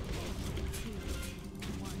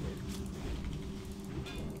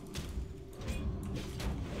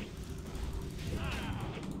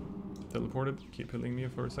 1. Teleported. Keep healing me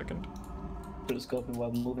for a second. Put a scope in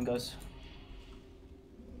while moving, guys.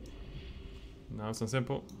 Now it's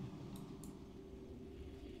simple.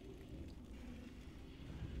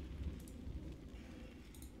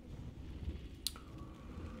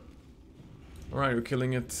 Alright, we're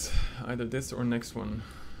killing it. Either this or next one.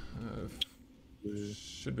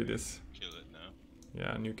 Should be this. Kill it now.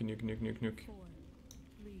 Yeah, nuke. 4,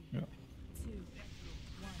 3, Yeah. 2, 1.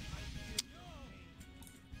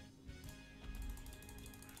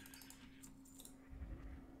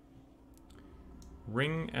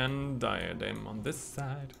 Ring and diadem on this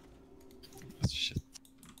side. Shit.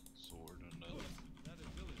 Sword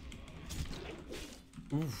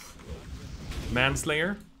on the Oof.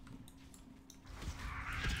 Manslayer.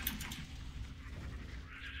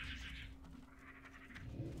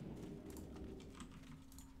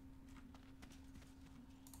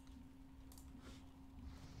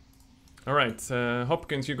 Alright,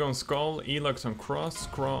 Hopkins, you go on Skull, Elux on Cross,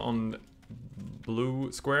 Craw on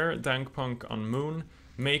Blue Square, Dankpunk on Moon,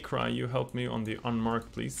 Maycry, you help me on the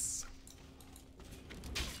unmarked, please.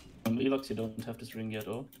 Elux, you don't have this ring yet,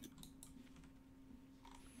 oh?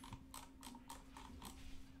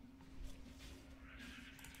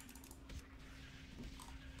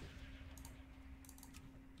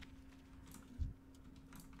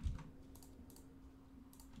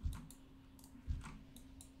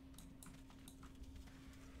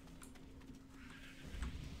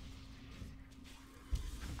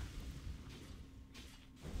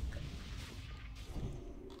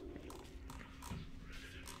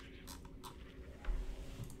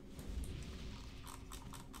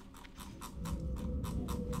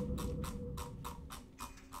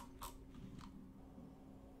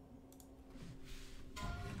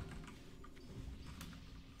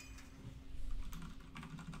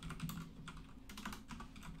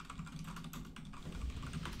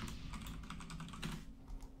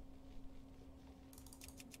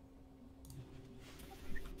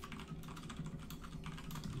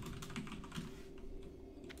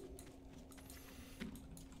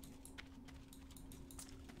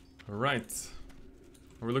 Alright.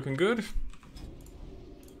 Are we looking good?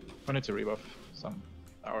 I need to rebuff some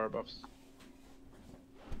hour buffs.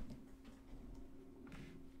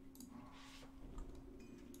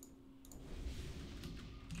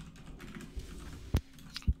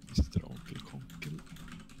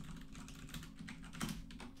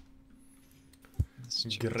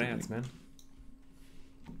 Grät, man.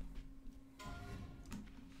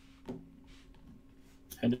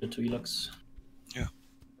 Hand it to Elux. Yeah.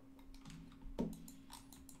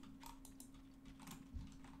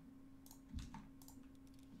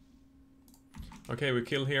 Okay, we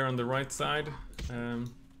kill here on the right side.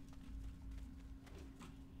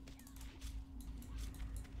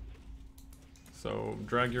 So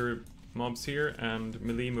drag your mobs here and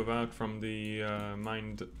melee move out from the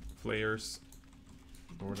mind flayers,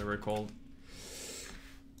 or whatever they're called.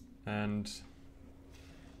 And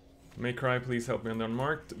Maycry, please help me on the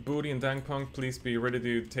unmarked. Booty and Dankpunk, please be ready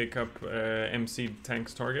to take up MC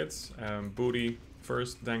tanks targets. Booty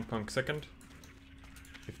first, Dankpunk second,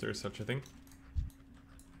 if there is such a thing.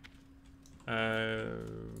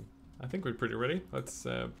 I think we're pretty ready. Let's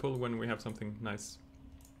pull when we have something nice.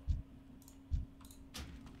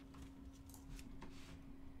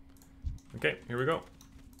 Okay, here we go.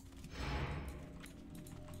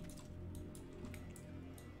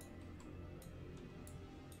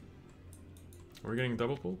 Are we getting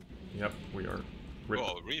double pull? Yep, we are.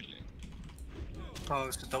 Oh, really? Oh,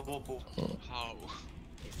 it's a double pull. How?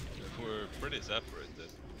 We're pretty separated.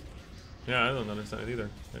 Yeah, I don't understand it either.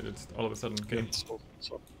 It just all of a sudden came.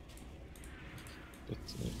 But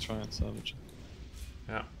try and salvage it.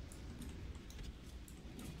 Yeah.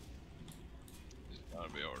 It's gonna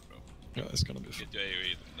be hard though. Yeah, it's gonna be fun. Get your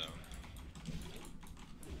AoE them down.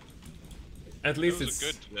 At least There it's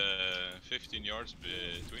was a good 15 yards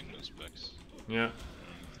between those specs. Yeah.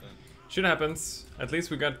 Shit happens. At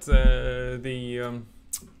least we got the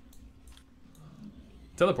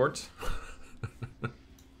teleport.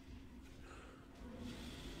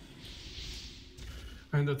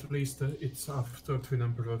 And at least it's after Twin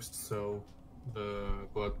Emperors, so the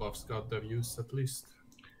blood buffs got their use at least.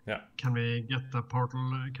 Yeah. Can we get the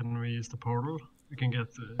portal? Can we use the portal? We can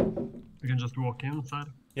get. We can just walk inside.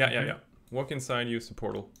 Yeah. Walk inside, use the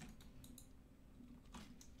portal.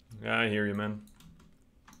 Yeah, I hear you, man.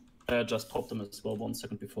 I just popped them as well 1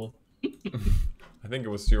 second before. I think it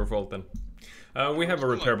was your fault then. We have a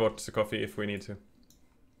repair bot, Coffee, if we need to.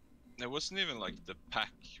 It wasn't even like the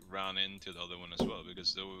pack ran into the other one as well,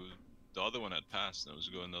 because the other one had passed and it was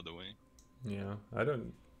going the other way. Yeah, I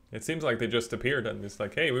don't... It seems like they just appeared and it's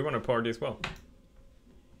like, hey, we want to party as well.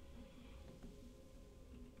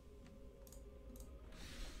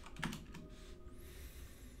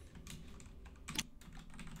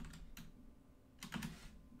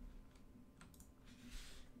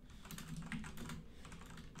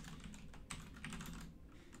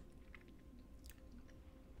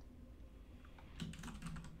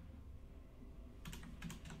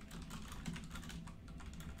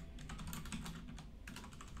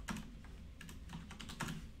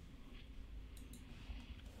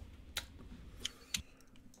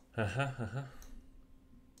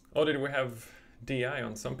 Oh, did we have DI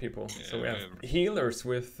on some people? Yeah, so we have healers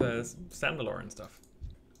with Sandalore and stuff.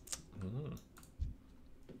 Mm.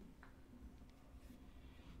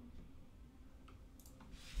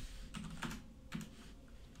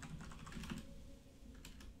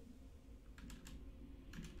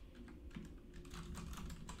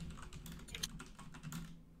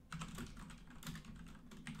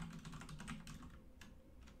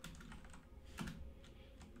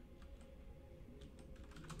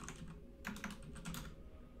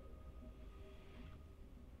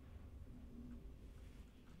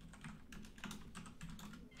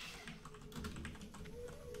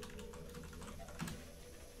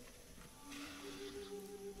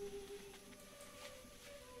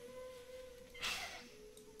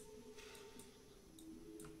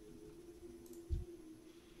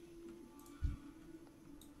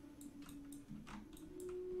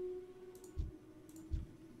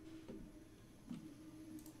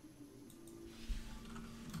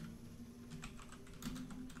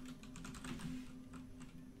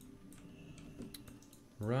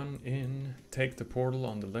 Run in, take the portal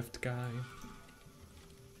on the left guy.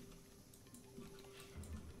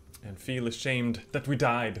 And feel ashamed that we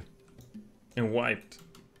died. And wiped.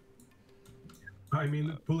 I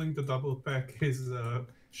mean, pulling the double pack is a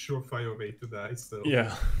surefire way to die, so...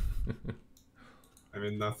 Yeah. I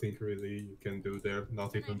mean, nothing really you can do there,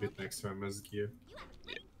 not even with extra MS gear.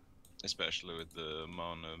 Yeah. Especially with the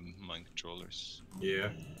amount of mind controllers. Yeah.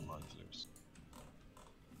 Mindflayers.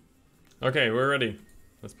 Okay, we're ready.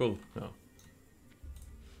 Let's pull. Oh.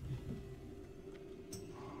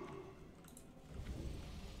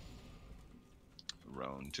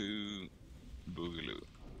 Round 2, Boogaloo.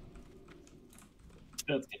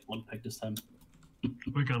 Let's get 1 pack this time.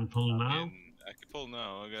 We can pull now. I can pull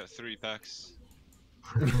now. I got 3 packs.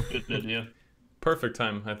 Good idea. Perfect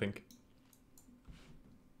time, I think.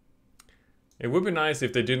 It would be nice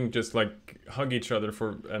if they didn't just like hug each other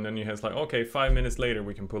for, and then you have like, okay, 5 minutes later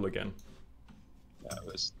we can pull again. Yeah,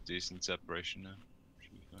 that's decent separation now.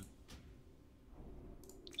 Should be fine.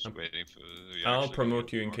 Just waiting for. I'll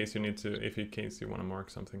promote you in case you need to, in case you want to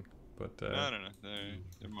mark something. But no,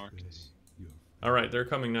 they're marked. All right, they're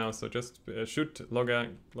coming now. So just shoot, log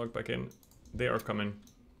back in. They are coming.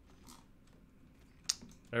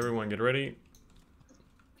 Everyone, get ready.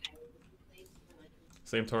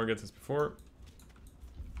 Same target as before.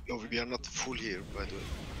 No, we are not full here, by the way.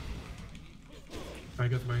 I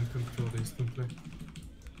got mind control instantly.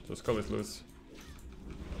 So Skull is loose.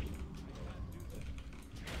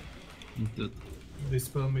 Dead.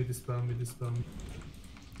 Dispel me, dispel me, dispel me.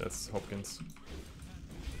 That's Hopkins.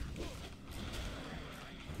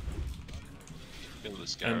 Kill the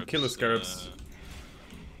scarabs. And kill the scarabs.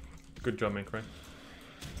 Good job, mate, right?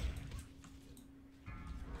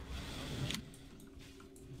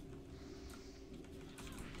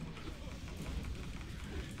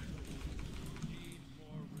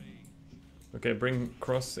 Okay, bring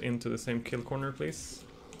Cross into the same kill corner, please.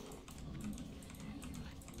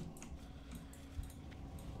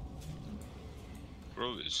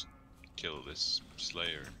 Probably just kill this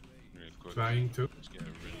Slayer real quick. Trying to. Just get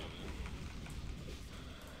rid of it.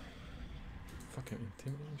 Fucking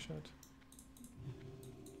intimidating shot.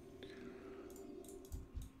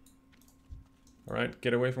 Alright,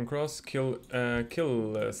 get away from Cross. Kill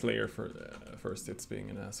Slayer for, first, it's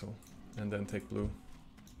being an asshole. And then take blue.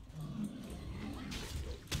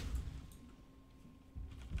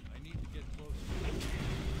 I need to get closer.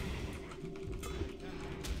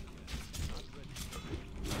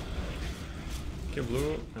 Kill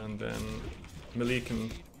blue, and then melee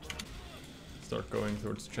can start going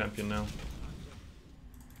towards champion now.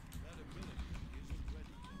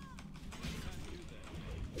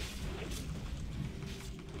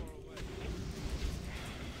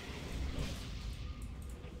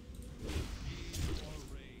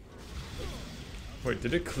 Wait,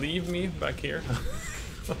 did it cleave me back here?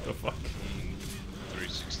 What the fuck?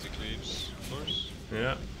 360 cleaves, of course.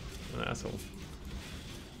 Yeah, an asshole.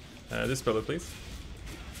 Dispel it, please.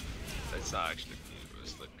 It's not actually cleave,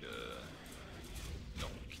 it's like a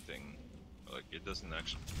knock thing. Like, it doesn't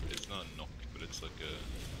actually, it's not a knock, but it's like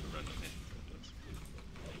a random hit.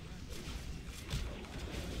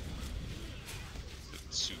 It's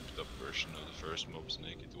the souped up version of the first mob's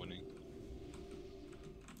naked winning.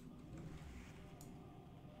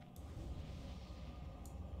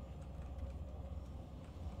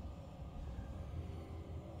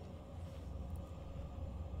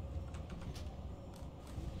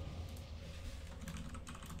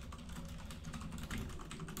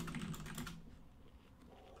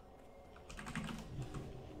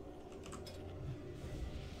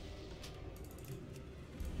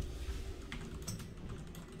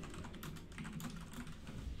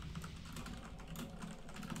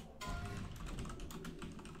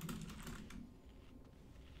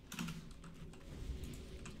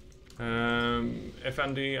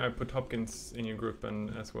 FND, I put Hopkins in your group,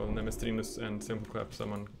 and as well Nemestrinus and Simple Clap.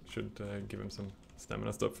 Someone should give him some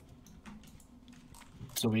stamina stuff.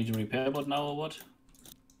 So we need to repair bot now or what?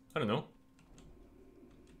 I don't know.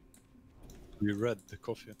 We read the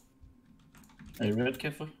coffee. I read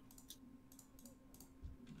careful.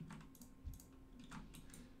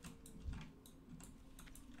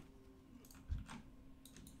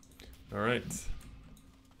 All right.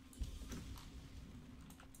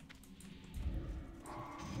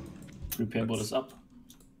 Repair bot is up.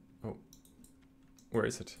 Oh, where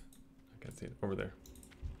is it? I can't see it. Over there.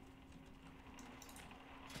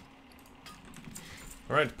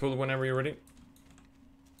 All right, pull whenever you're ready.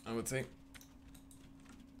 I would say.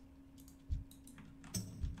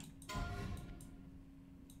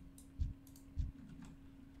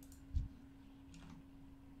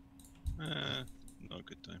 No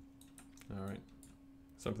good time. All right.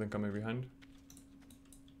 Something coming behind.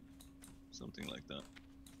 Something like that.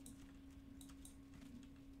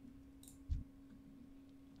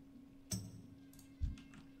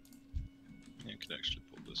 Yeah, I could actually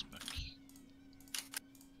pull this back.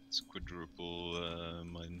 It's quadruple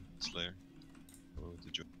Mind Slayer. Oh,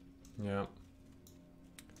 the joke. Yeah.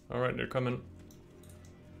 Alright, they're coming.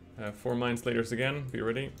 4 Mind Slayers again, be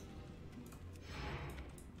ready.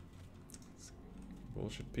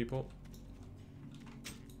 Bullshit people.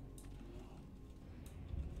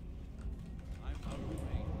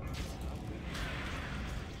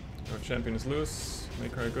 Our champion is loose.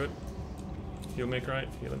 Make her good. Heal make right.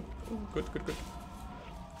 Heal him. Oh, good, good, good.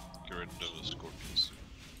 Get rid of the scorpions.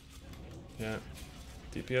 Yeah.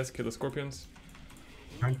 DPS, kill the scorpions.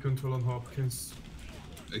 Hand control on Hopkins.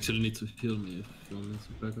 Actually need to heal me if you want me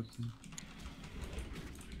to back up thing.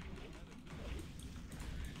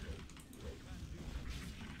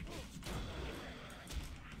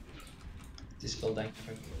 Dispel dank.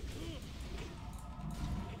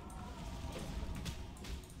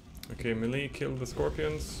 Okay, melee, kill the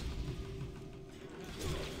scorpions.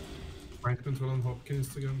 Hand control on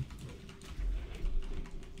Hopkins again.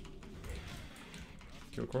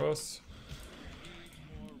 Kill cross.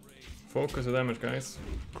 Focus the damage, guys.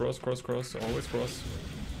 Cross, cross, cross. Always cross.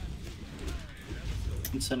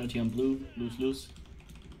 Insanity on blue. Lose, lose.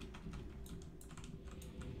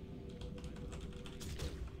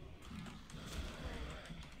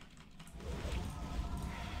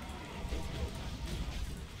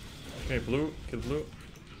 Okay, blue. Kill blue.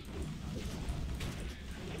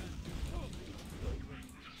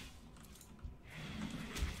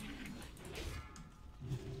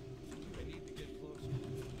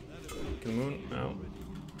 Kill moon now.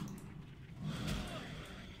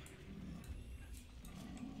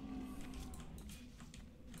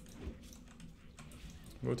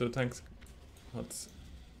 Move to the tanks. That's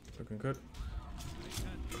looking good.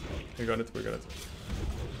 We got it, we got it.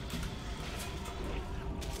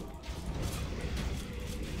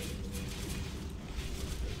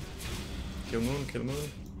 Kill moon, kill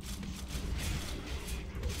moon.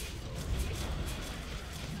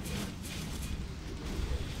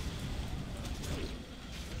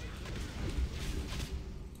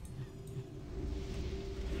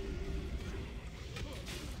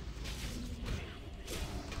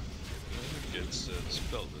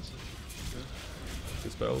 spell this. Yeah.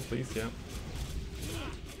 Dispel, please, yeah.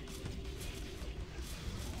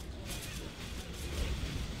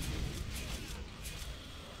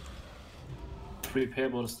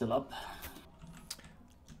 Repairable is still up.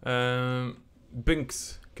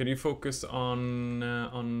 Binks, can you focus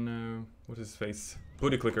on what is his face?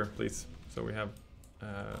 Booty clicker, please. So we have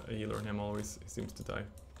a healer on him always. He seems to die.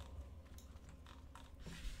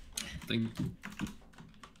 Thank you.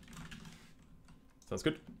 Sounds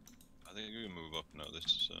good. I think we can move up now. This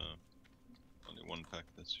is only one pack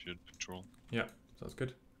that should patrol. Yeah, sounds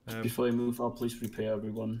good. Before you move up, please repair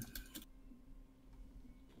everyone.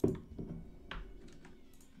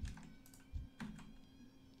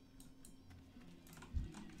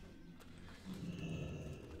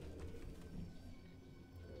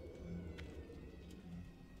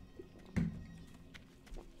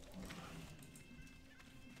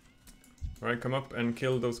 Alright, come up and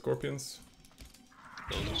kill those scorpions.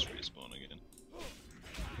 They'll just respawn again.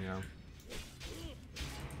 Yeah.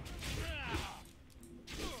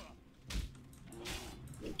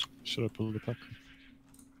 Should I pull the pack?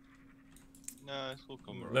 Nah, we'll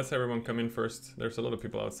come around. Let's everyone come in first. There's a lot of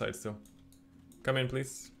people outside still. Come in,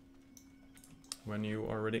 please. When you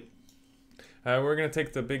are ready. We're gonna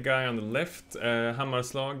take the big guy on the left,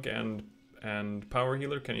 Hammarslag and Power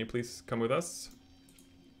Healer. Can you please come with us?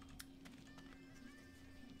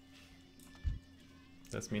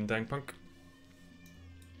 That's me and Dankpunk.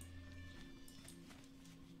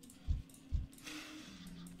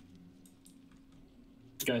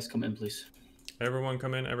 Guys, come in, please. Everyone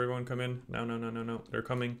come in, everyone come in. No, no, no, no, no. They're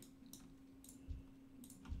coming.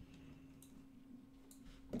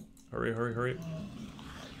 Hurry, hurry, hurry.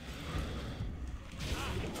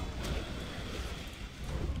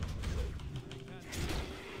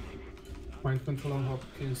 Mind control on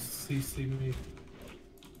Hopkins, CC me.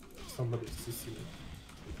 Somebody CC me.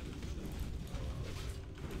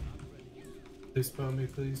 Dispel me,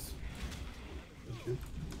 please. Thank you.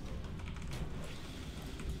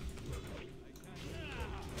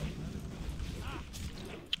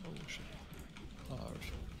 Oh shit. Oh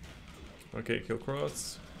shit. Okay, kill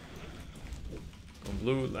cross. Go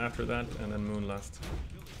blue after that, and then moon last.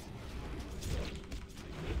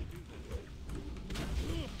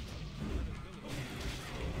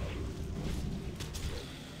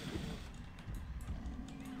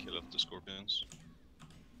 Kill off the scorpions.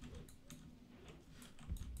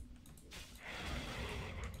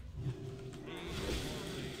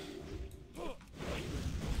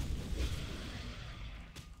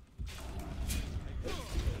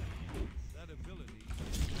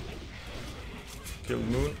 Killed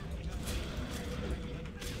moon.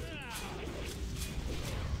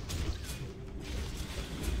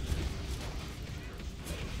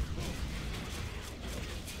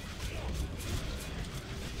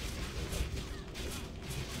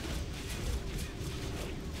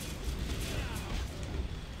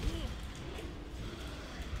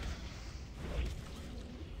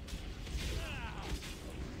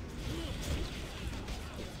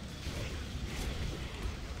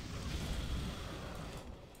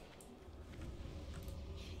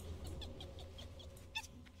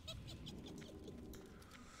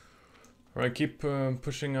 Alright, keep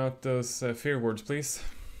pushing out those fear words, please.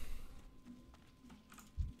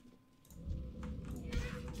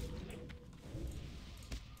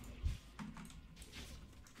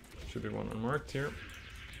 Should be one unmarked here.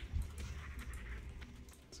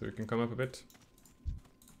 So we can come up a bit.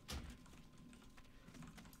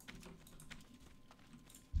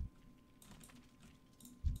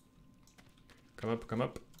 Come up, come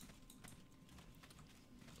up.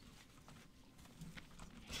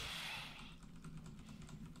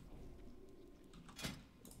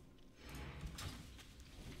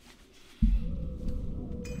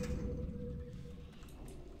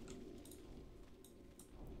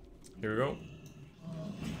 Here we go.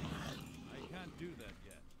 I can't do that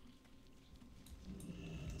yet.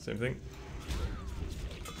 Same thing.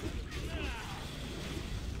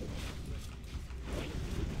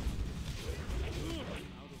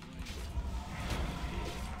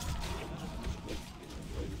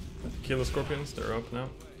 Kill the scorpions, they're up now.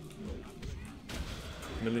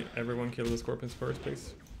 Everyone kill the scorpions first,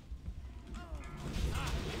 please.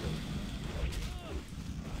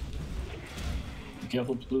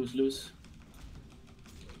 Careful, blue's loose.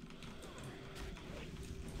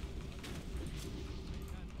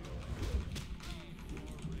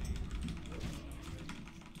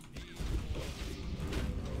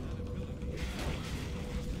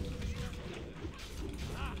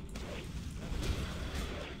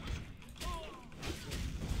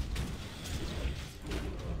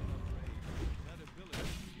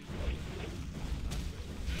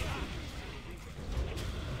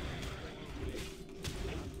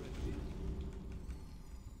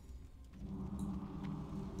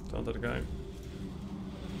 Taunted the guy.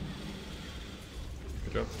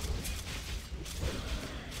 Good job.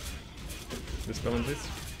 Dispel him, please.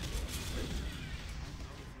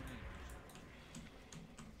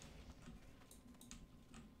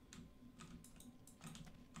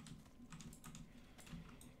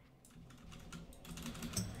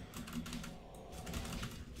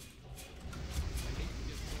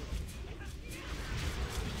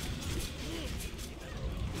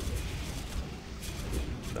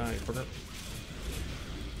 Die for that.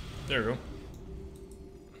 There we go.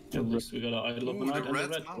 At least we got an Idol of the Night and a red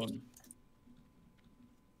mount. one.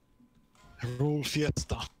 Roll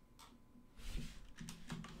Fiesta.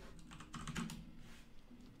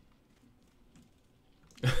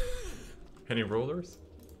 Any rollers?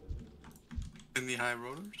 In the high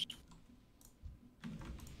rollers?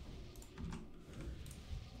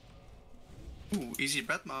 Ooh, easy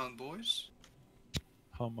red mount, boys.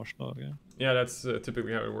 How much now again? Yeah, that's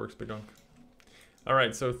typically how it works, Big Donk.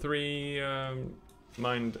 Alright, so 3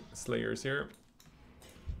 Mind Slayers here.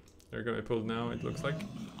 They're gonna be pulled now, it looks like. This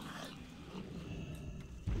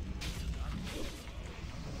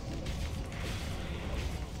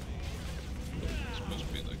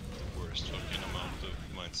must be like the worst fucking amount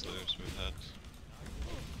of Mind Slayers we've had.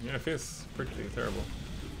 Yeah, it feels pretty terrible.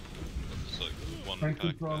 It's like one Thank you,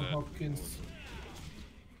 pack Brown that Hopkins.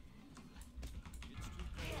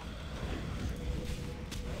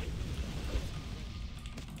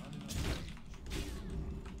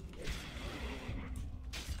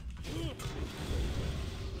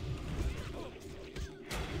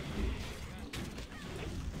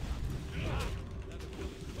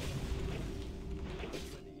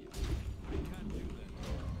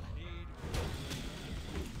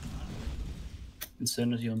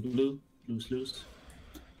 Insanity on blue. Lose, lose.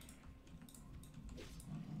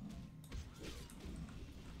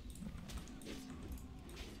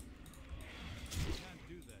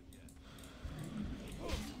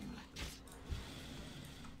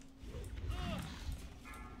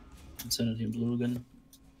 Insanity on blue again.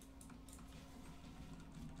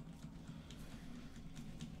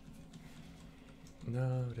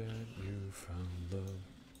 Now that you found love.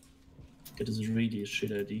 It is really a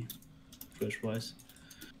shit idea. Fresh wise.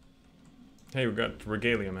 Hey, we got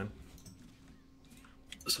Regalia, man.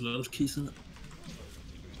 There's a lot of keys in it.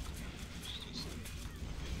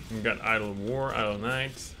 We got Idol War, Idol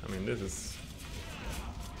Knight. I mean, this is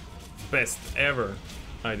best ever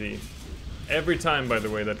ID. Every time, by the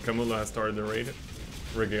way, that Camula has started the raid,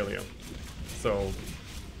 Regalia. So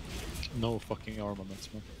no fucking armaments,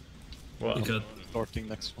 man. Well, we got starting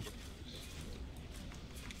next one.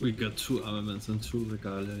 We got 2 armaments and 2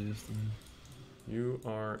 regalia yesterday. You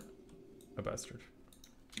are a bastard.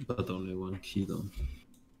 But only 1 key though.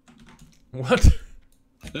 What?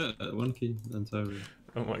 Yeah, 1 key entirely.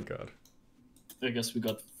 Oh my god. I guess we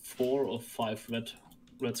got 4 or 5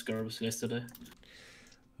 red scarabs yesterday.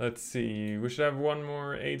 Let's see. We should have 1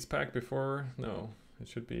 more AIDS pack before. No, it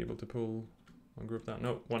should be able to pull one group down.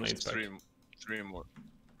 No, 1 AIDS pack. Three more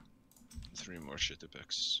shitty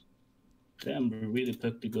packs. Damn, we really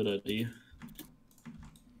picked a good idea.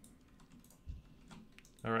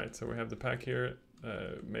 Alright, so we have the pack here,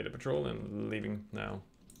 made a patrol and leaving now.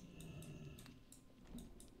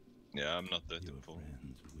 Yeah, I'm not that full.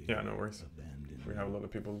 Yeah, no worries. We have a lot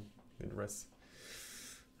of people need rest.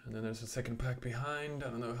 And then there's a second pack behind. I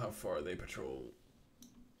don't know how far they patrol.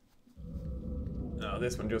 No,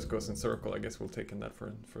 this one just goes in circle. I guess we'll take in that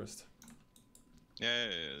for first. Yeah,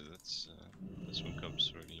 that's this one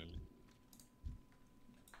comes regularly.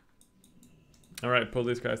 Alright, pull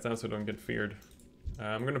these guys down so don't get feared.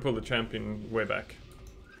 I'm gonna pull the champion way back.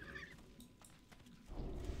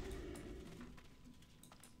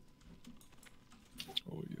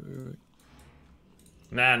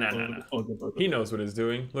 Nah. He knows what he's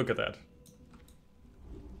doing. Look at that.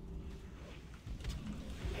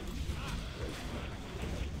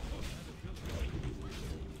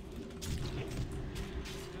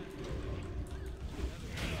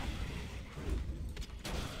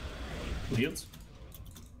 Heals?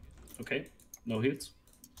 Okay, no heals.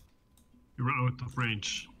 You were out of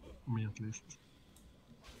range, me at least.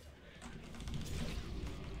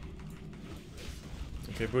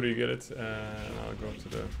 Okay, Buddha, you get it, and I'll go to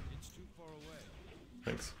the...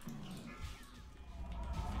 Thanks.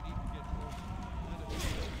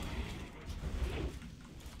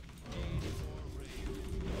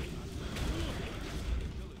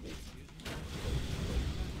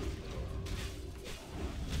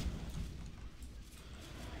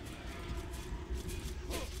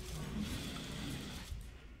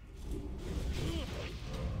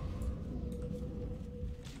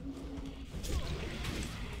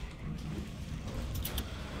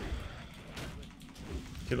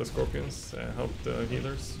 Killer Scorpions, help the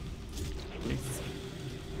healers, please.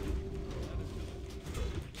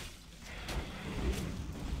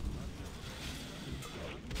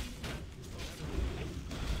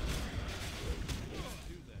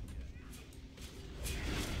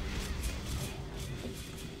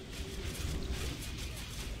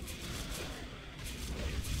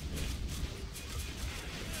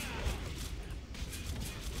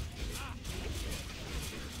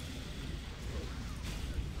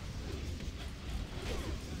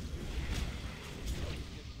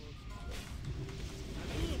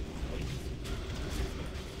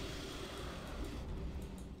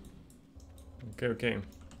 Okay.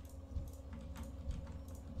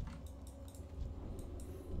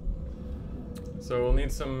 So we'll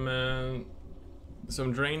need some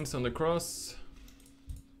drains on the cross.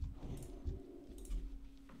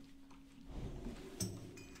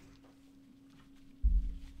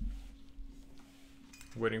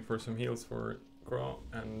 Waiting for some heals for Craw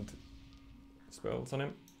and spells on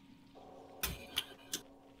him.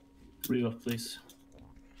 Rebuff, please.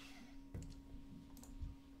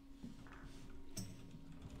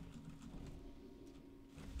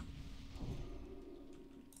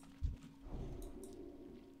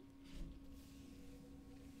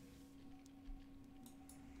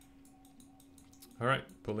 Alright,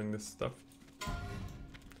 pulling this stuff.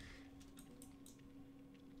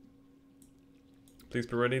 Please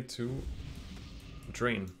be ready to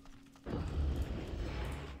drain.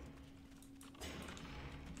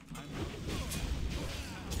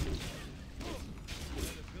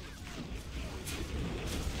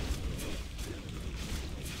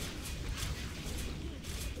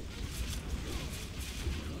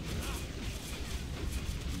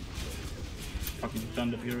 Fucking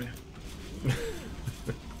Thunder Fury.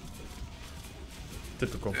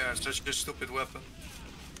 Typical. Yeah, it's such a stupid weapon.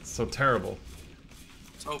 So terrible.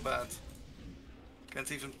 So bad.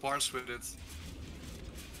 Can't even parse with it.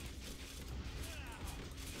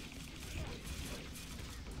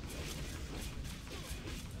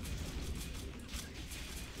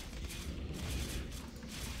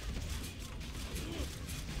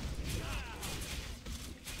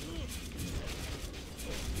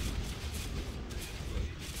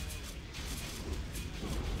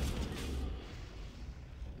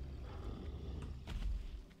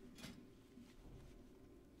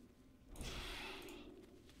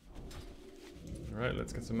 Alright,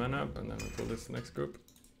 let's get some mana up and then we'll pull this next group.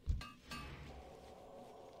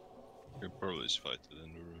 You can probably just fight it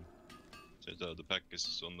in the room. So the pack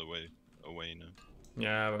is on the way away now.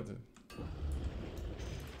 Yeah, but...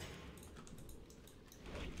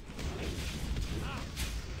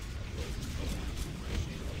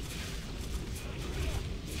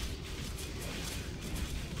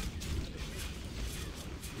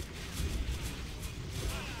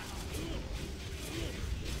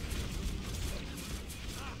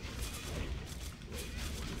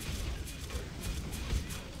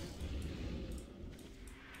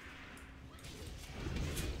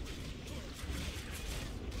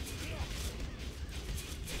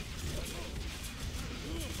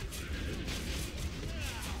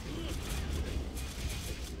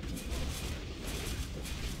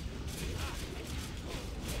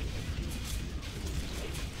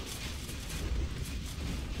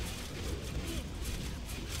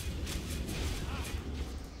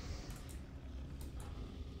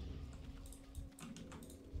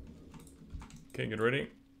 Okay, get ready.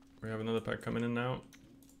 We have another pack coming in now.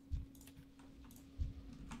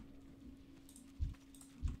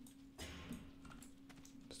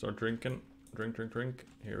 Start drinking. Drink, drink, drink.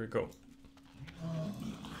 Here we go.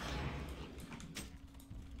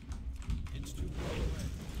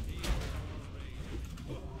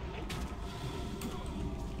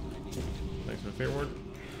 Thanks for the fear word.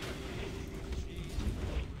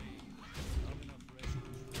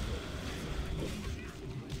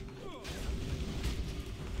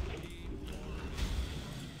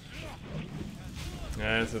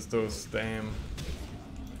 Yeah, it's just those damn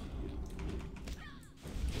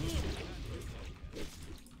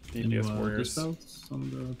DPS warriors. Dispels on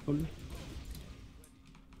the pulley?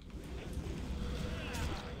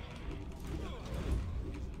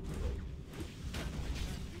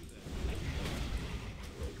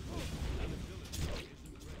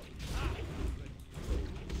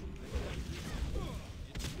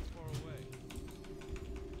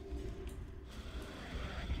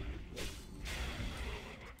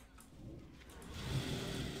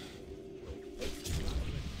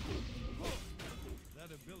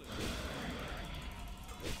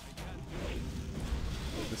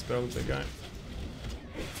 Dispel the guy.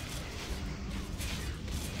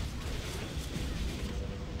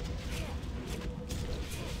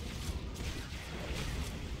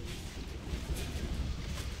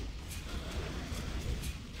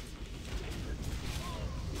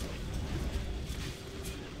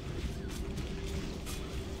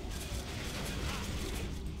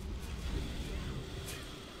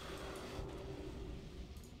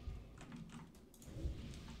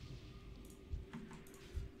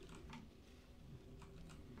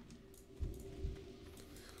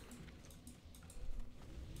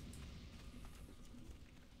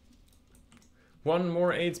 One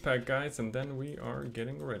more AIDS pack, guys, and then we are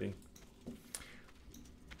getting ready.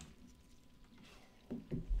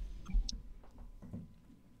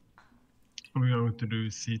 Are we going to do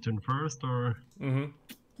C-turn first, or?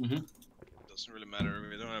 Doesn't really matter.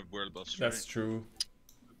 We don't have world buffs. That's true.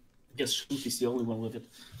 I guess Shoot is the only one with it.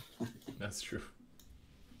 That's true.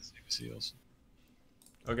 CBC also.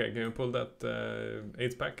 Okay, can you pull that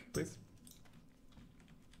AIDS pack, please?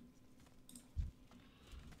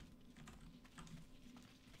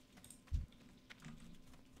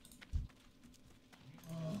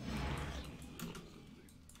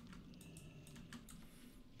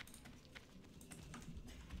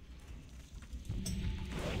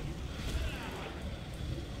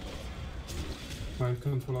 Mind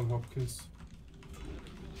control on Hopkins.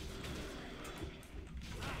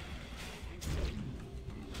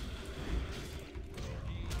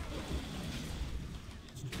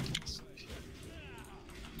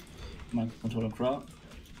 Mind control on Crow.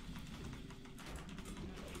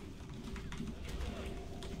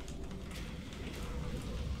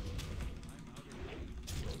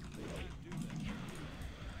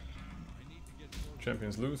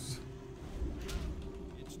 Champions lose.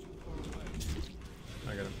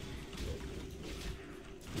 I got him.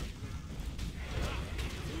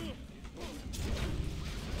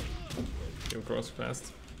 Give him cross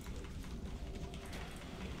fast.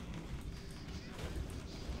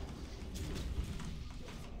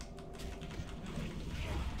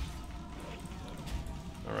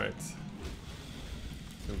 Alright.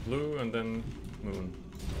 So blue and then moon.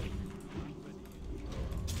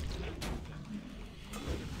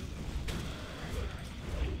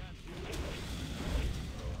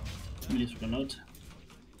 Please run out.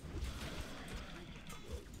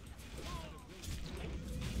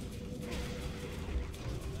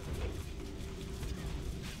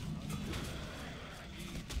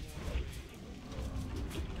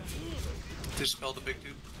 Dispel the big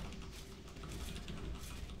dude.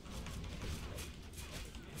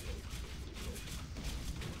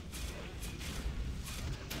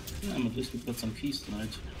 Yeah, at least we got some keys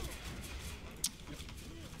tonight.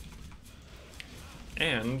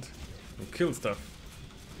 And we kill stuff.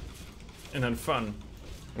 And had fun.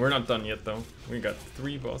 We're not done yet though. We got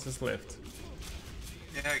 3 bosses left.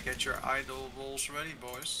 Yeah, get your idol rolls ready,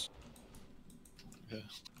 boys. Yeah.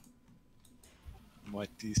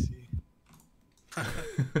 Might DC.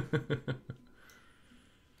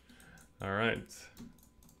 Alright.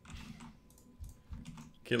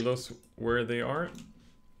 Kill those where they are.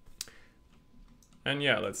 And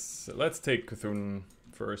yeah, let's take Cthulhu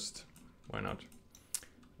first. Why not?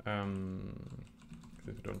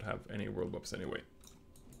 Because we don't have any world buffs anyway.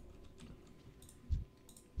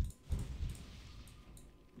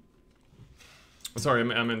 Sorry,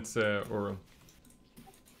 I meant Oral.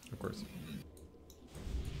 Of course.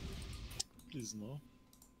 Please no.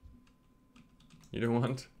 You don't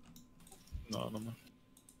want? No, no, no.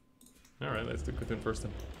 Alright, let's do Cthulhu first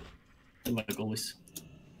then. Like always.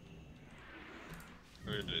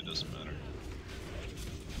 Really, it doesn't matter.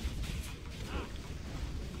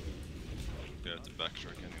 You have to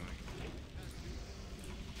backtrack anyway.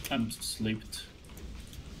 I'm sleeped.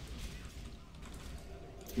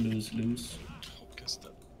 Lose. Focus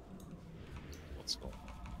that. What's going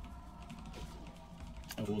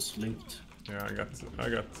on? I was sleeped. Yeah, I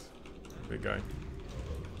got big guy.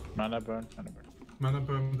 Mana burn. Mana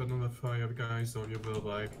burn, then on the fire, guys, or you will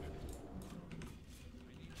like.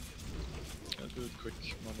 I'll do it quick.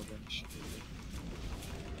 Mana bench.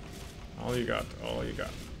 All you got.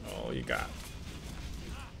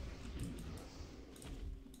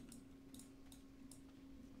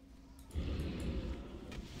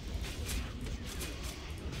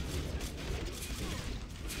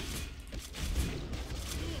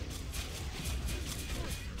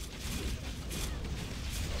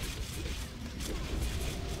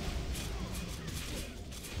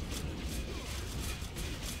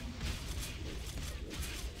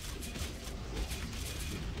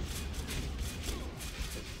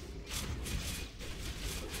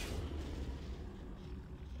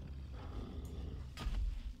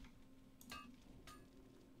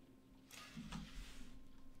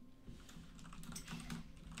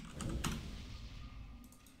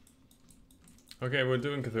 Okay, we're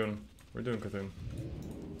doing Cthulhu.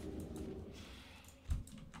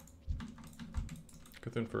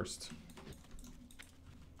 Cthulhu first.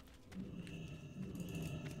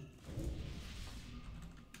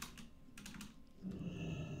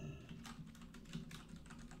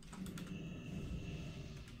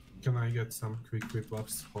 Can I get some quick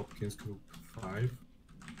buffs? Hopkins group 5.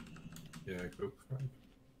 Yeah, group 5.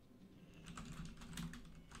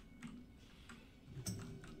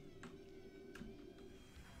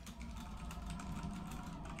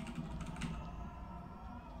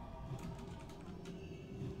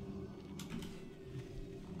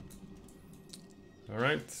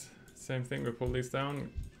 Alright, same thing, we pull these down.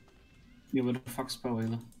 Yeah, where the fuck's Power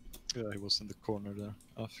Healer? Yeah, he was in the corner there.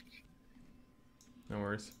 Ask. No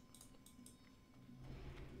worries.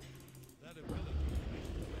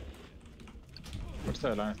 What's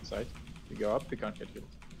the line of sight? You go up, you can't get killed.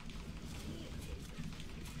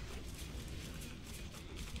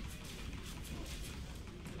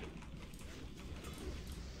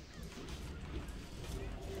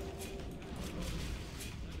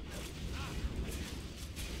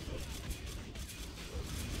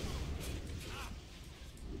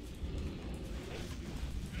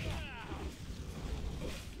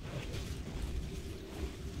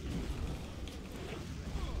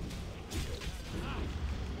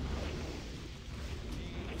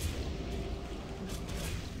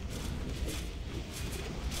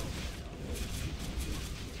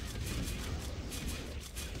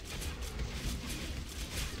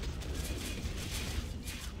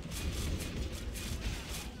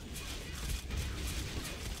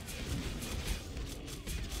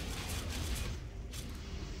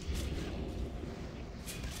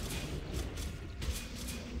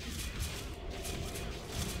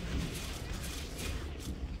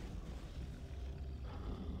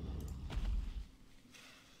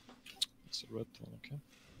 It's a red one, okay.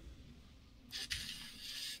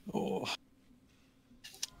 Oh,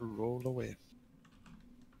 roll away.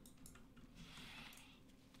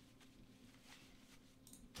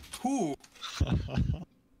 Who?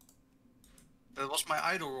 That was my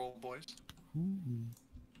idol roll, boys.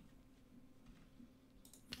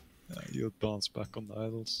 You'll bounce back on the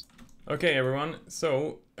idols. Okay, everyone.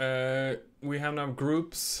 So we have now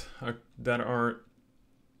groups that are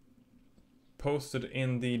posted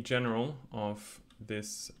in the general of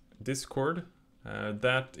this Discord.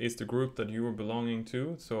 That is the group that you are belonging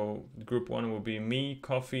to. So group 1 will be me,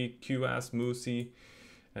 Coffee, QAS, Moosey,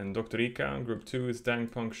 and Dr. Ika. Group 2 is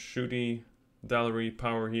Dangpunk, Shooty, Dallery,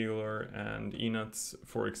 Power Healer, and Enuts,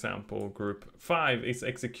 for example. Group 5 is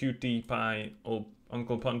Execute Pie,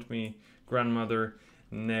 Uncle Punt Me, Grandmother,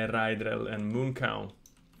 Neraidrel, and Mooncow.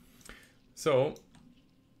 So,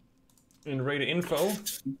 in raid info,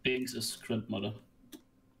 Biggs is Grandmother.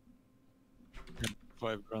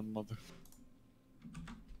 5 Grandmother.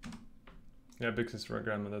 Yeah, Biggs is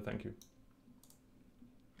Grandmother, thank you.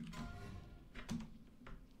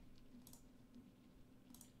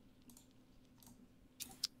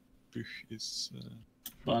 Buch is...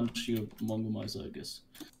 Bunch, you Mongo Miser, I guess.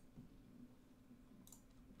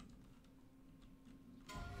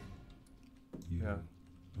 Yeah,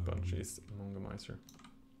 Bunch is Mongomeister.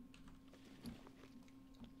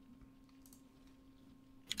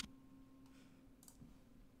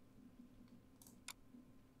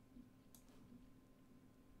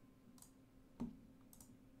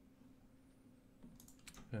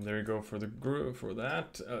 And there you go for the group for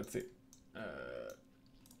that. Let's see.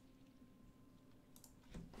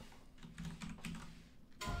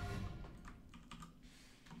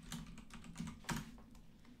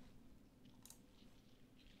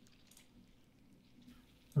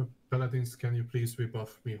 Paladins, can you please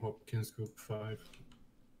rebuff me Hopkins group 5?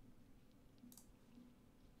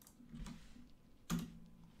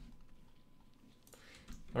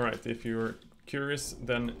 Alright, if you're curious,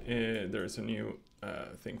 then there's a new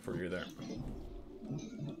thing for you there.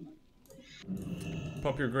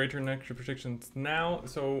 Pop your greater nectar predictions now,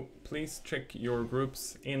 so please check your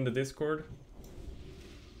groups in the Discord.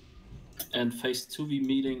 And phase 2v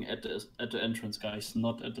meeting at the entrance, guys,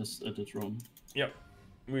 not at the room. Yep,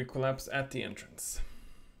 we collapse at the entrance.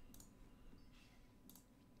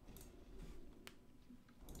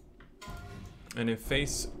 And in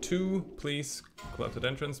phase 2, please collapse at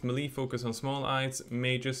entrance. Melee focus on small eyes.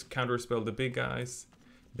 Mages counterspell the big eyes.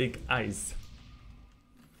 Big eyes.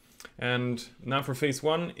 And now for phase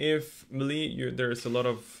 1, if melee there's a lot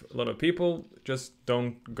of people, just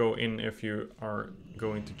don't go in if you are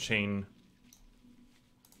going to chain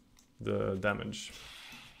the damage.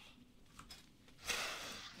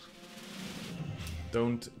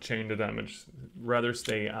 Don't chain the damage. Rather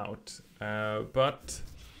stay out. But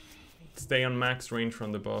stay on max range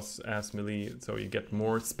from the boss as melee, so you get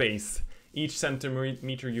more space. Each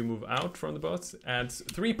centimeter you move out from the boss adds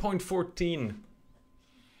 3.14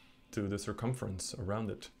 to the circumference around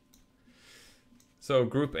it. So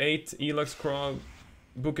group 8, Elux Craw,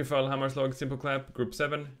 Bukefall, Hammerslag, Simple Clap. Group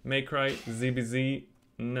 7, Maycry, ZBZ,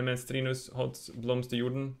 Nemestrinus, Hots, Blomster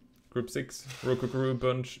Jorden. Group 6, Rokukuru,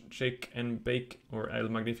 Bunch, Shake and Bake, or El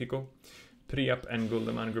Magnifico. Priap and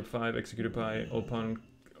Goldeman. Group 5, Execute Pie, Olpan,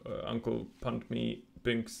 Uncle Punt Me,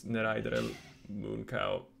 Binks, Neraidrel,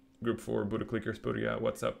 Mooncow. Group 4, Buddha Clicker, Spuria,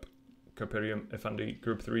 What's Up, Caperium, Effandi.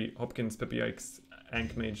 Group 3, Hopkins, Peppy Yikes,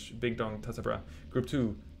 Ank Mage, Big Dong, Tassabra. Group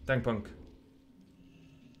 2, Dankpunk,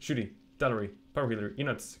 Shooty, Dallery, Power Healer,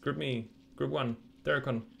 Enuts. Group Me, Group 1,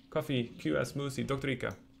 Derricon, Coffee, QS, Moosey, Dr.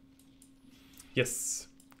 Ika. Yes,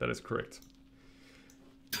 that is correct.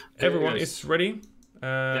 Everyone is ready.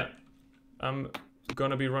 Yeah. I'm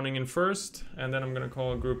gonna be running in first, and then I'm gonna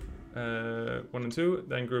call group 1 and 2,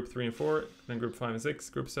 then group 3 and 4, then group 5 and 6,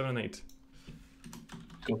 group 7 and 8.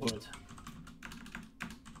 Go for it.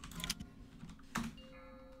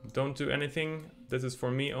 Don't do anything. This is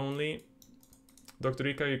for me only. Dr.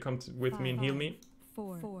 Ika, you come with me and heal me.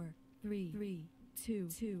 4, 3,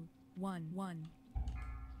 2, 1.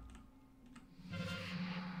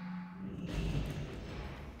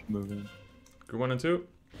 Moving. Group 1 and 2,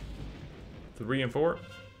 3 and 4,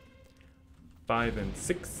 5 and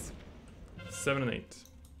 6, 7 and 8.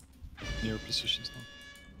 Near positions now.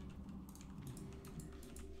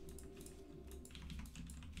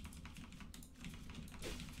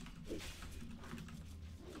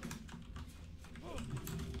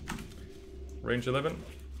 Range 11.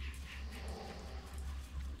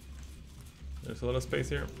 There's a lot of space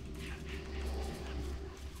here.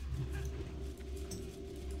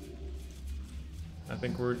 I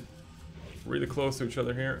think we're really close to each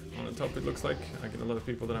other here. On the top it looks like. I get a lot of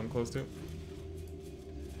people that I'm close to.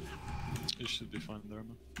 You should be fine there,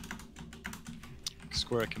 man.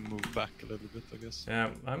 Square can move back a little bit, I guess.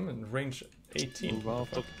 Yeah, I'm in range 18. Move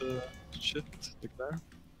out of the shit, the glare.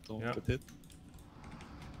 Don't get hit.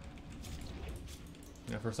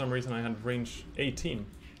 Yeah, for some reason I had range 18.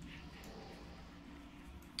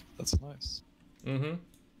 That's nice. Mm-hmm.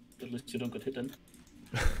 At least you don't get hit then.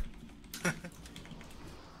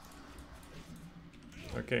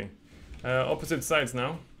 Okay. Opposite sides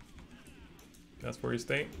now. That's where you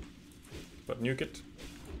stay. But nuke it.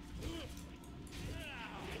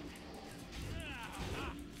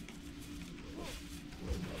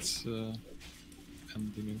 It's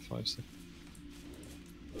ending in 5 seconds.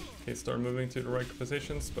 Okay, start moving to the right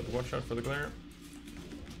positions, but watch out for the glare.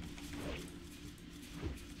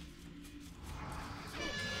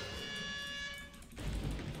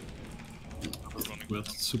 With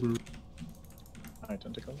super. High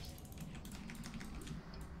tentacles.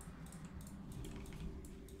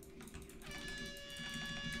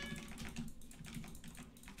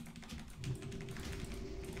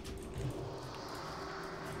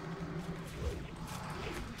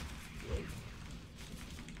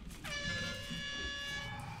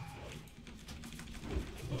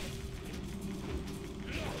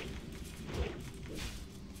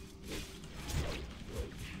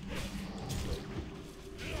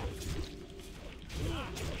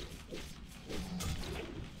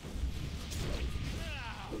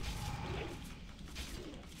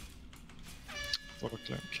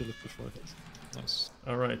 Kill it before it hits. Nice.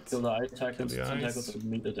 Alright. Kill the eye tackles, Kill the eyes. and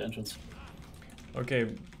meet at the entrance.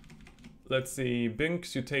 Okay. Let's see.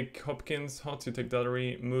 Binks, you take Hopkins. Hots, you take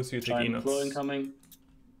Dallery. Moose, you take Giant claw Enuts. incoming.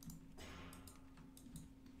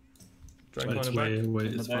 Dragon It's on the back. way,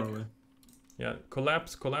 it's far away. Yeah,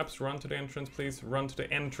 collapse, run to the entrance, please. Run to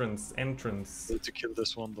the entrance. Need to kill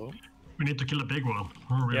this one though. We need to kill a big one.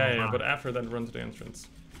 Yeah, but after that, run to the entrance.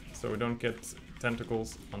 So we don't get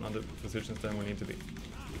tentacles on other positions than we need to be.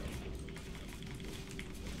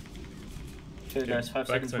 Okay, guys, 5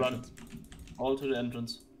 back seconds to run. entrance. All to the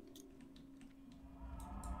entrance.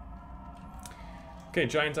 Okay,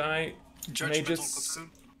 Giant Eye. Judgment on Kotsu.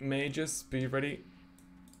 Mages, be ready.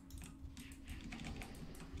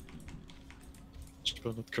 Just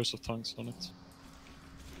put that Curse of Tongues on it.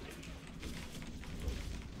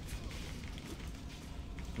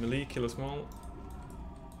 Melee, kill a small.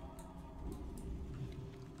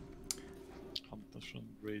 Hunter from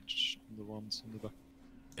Rage on the ones in the back.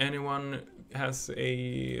 Anyone has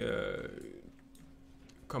a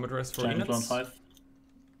combat rest for Giant Enuts? 5.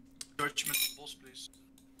 Judgment on boss, please.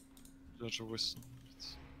 Judge of Wisdom.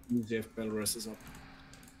 Jeff Bell rest is up.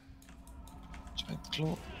 Giant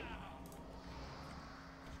Claw.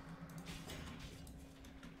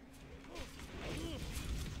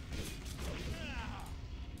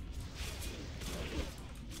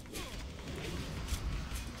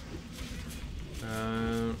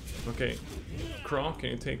 Okay. Craw, can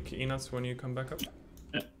you take Enuts when you come back up?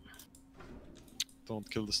 Yeah. Don't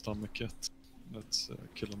kill the stomach yet. Let's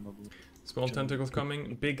kill him. Small tentacles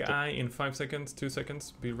coming. Big eye in 5 seconds, 2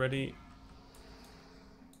 seconds. Be ready.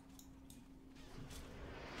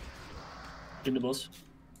 In the boss.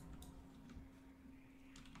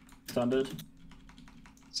 Standard.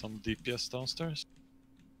 Some DPS downstairs.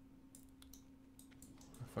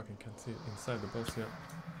 I fucking can't see it inside the boss yet.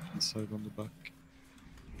 Inside on the back.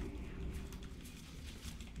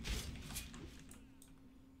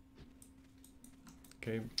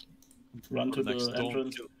 Okay. Run to Next, the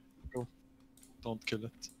entrance. Don't kill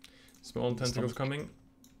it. Small tentacles coming.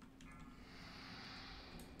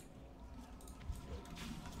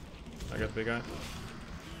 I got big eye.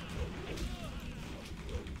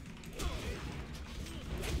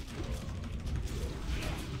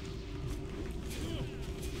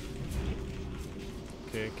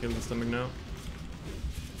 Okay, kill the stomach now.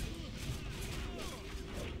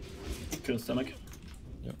 Kill stomach.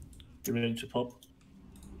 Yep. Get ready to pop.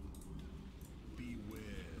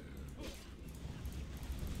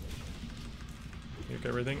 Nuke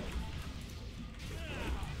everything.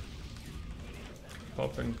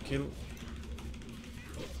 Pop and kill.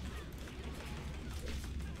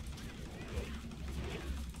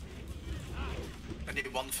 I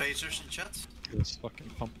need 1 phasers in chat. Let's fucking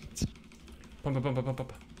pump it. Pump, pump, pump, pump,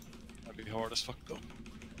 pump. That'd be hard as fuck though.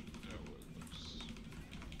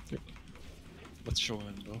 Yep. Let's show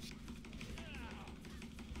him off.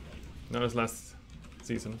 That was last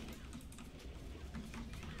season.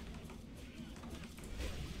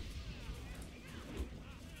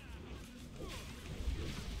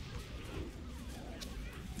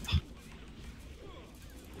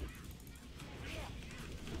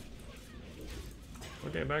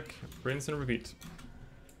 Okay, back. Rinse and repeat.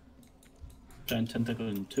 Giant tentacle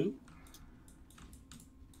in 2.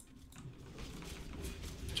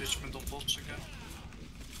 Judgment on boss again.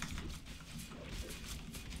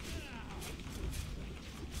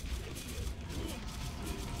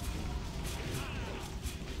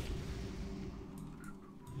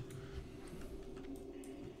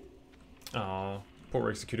 Oh, poor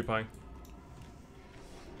executed pie.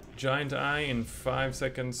 Giant eye in 5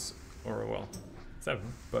 seconds, or well, 7,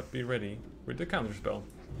 but be ready with the counter spell.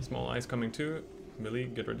 Small eyes coming too. Melee,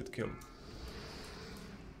 get ready to kill.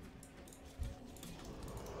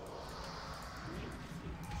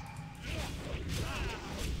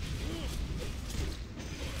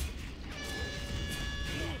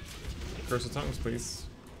 Curse of tongues, please.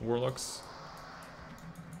 Warlocks.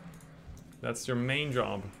 That's your main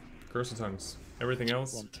job. Curse of tongues. Everything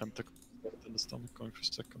else. 1 tentacle in the stomach, going for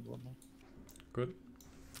second one now. Good.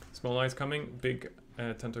 Small eyes coming. Big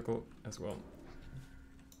tentacle as well.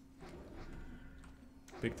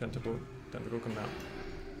 Big tentacle. Tentacle come down.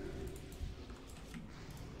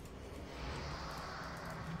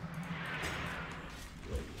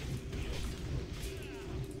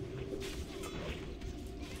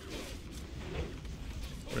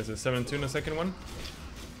 What is it? 7-2 in the second one?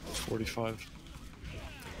 45.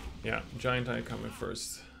 Yeah, giant eye coming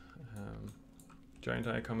first. Giant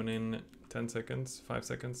eye coming in 10 seconds, 5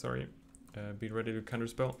 seconds, sorry. Be ready to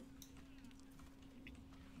counterspell.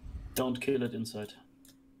 Don't kill it inside.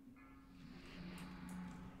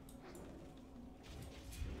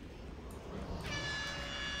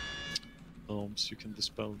 So you can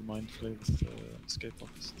dispel the mind flay with escape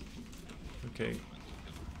artist. Okay.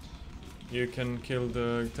 You can kill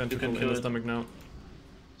the tentacle kill in the it. stomach now.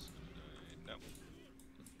 No.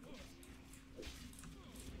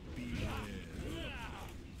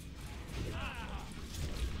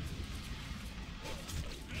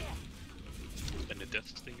 Any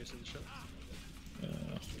death stingers in the chat?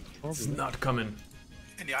 It's not coming.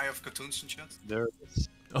 In the Eye of Cartoons in chat. There it is.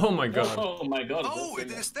 Oh my god. Oh my god. Oh,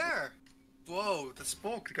 that's it is there! Whoa, that's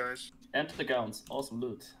spoke, guys. And the gowns. Awesome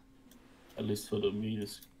loot. At least for the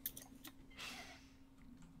meters.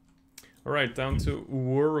 Alright, down to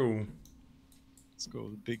Wuru. Let's go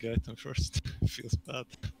with the big item first. Feels bad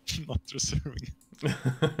not reserving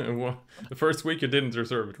it. Well, the first week you didn't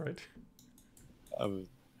reserve it, right? I've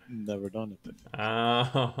never done it.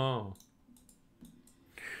 Oh.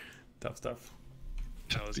 Tough stuff.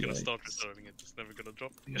 I was gonna start reserving it, it's never gonna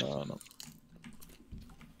drop. No.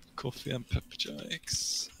 Coffee and pepper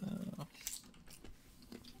jacks.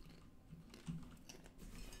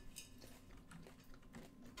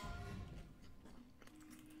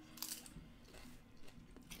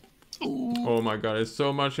 Oh my god, it's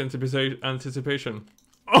so much anticipation.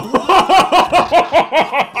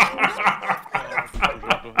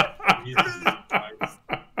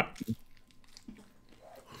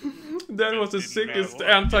 That was the sickest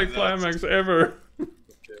anticlimax ever.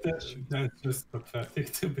 That's just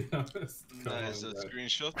pathetic, to be honest. Nice, that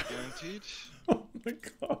screenshot, guaranteed. Oh my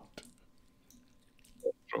god.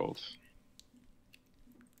 Trolled.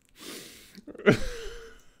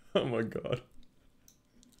 Oh my god.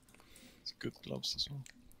 It's good gloves as well.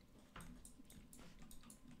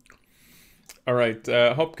 Alright,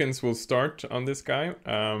 Hopkins will start on this guy.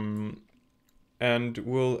 And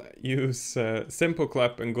we'll use Simple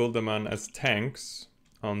Clap and Guldaman as tanks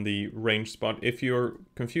on the range spot. If you're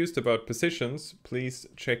confused about positions, please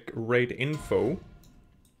check raid info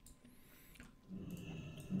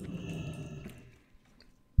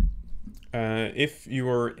If you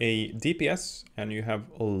are a DPS and you have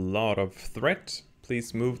a lot of threat,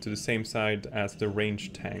 please move to the same side as the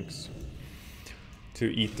ranged tanks to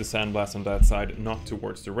eat the sandblast on that side, not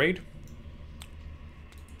towards the raid.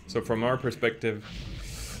 So from our perspective,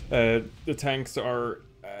 the tanks are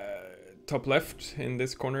top left in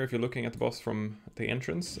this corner if you're looking at the boss from the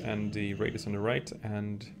entrance, and the raid is on the right,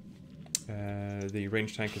 and the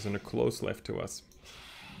ranged tank is on the close left to us,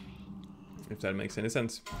 if that makes any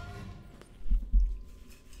sense.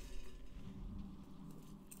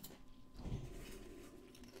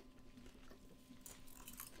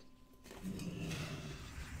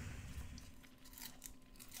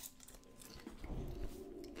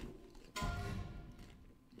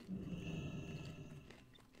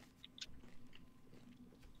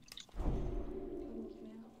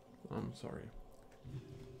 I'm sorry.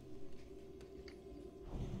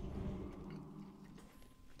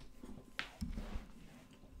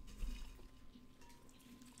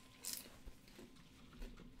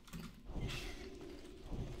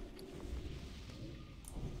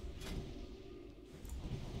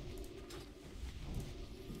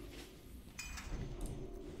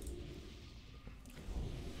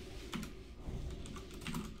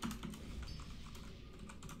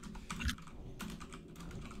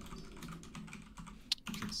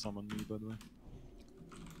 Summon me, by the way.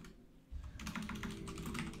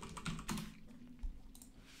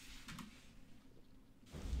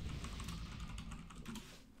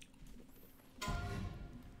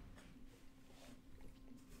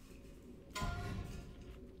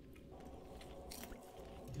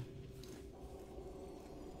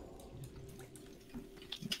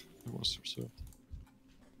 It was reserved.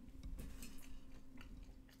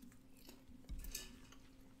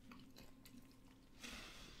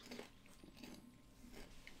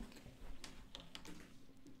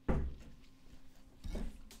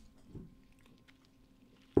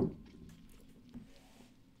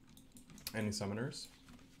 Any summoners?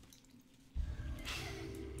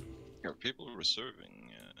 Are people reserving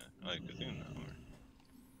AQ40 now?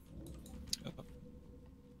 Or?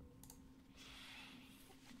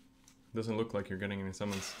 Doesn't look like you're getting any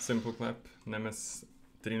summons. Simple Clap, Nemes,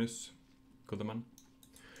 Trinus, Kodaman.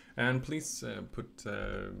 And please put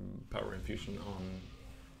Power Infusion on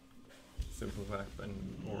Simple Clap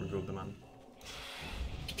and or Goldaman.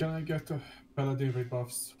 Can I get a Paladin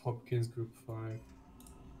rebuffs Hopkins group 5?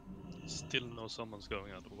 Still no summons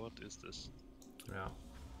going out. What is this? Yeah.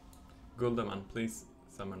 Goldaman, please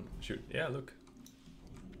summon. Shoot. Yeah, look.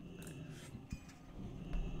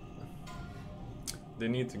 They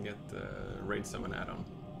need to get the raid summon add-on.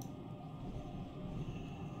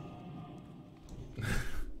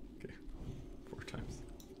 Okay. 4 times.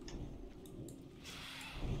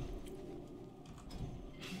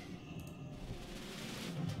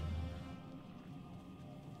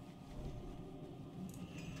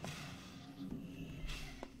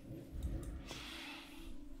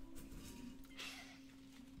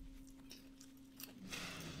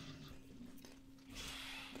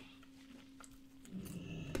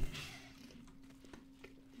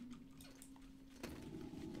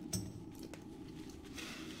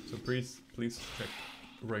 Please check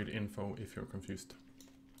raid info if you're confused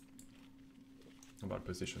about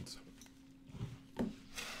positions.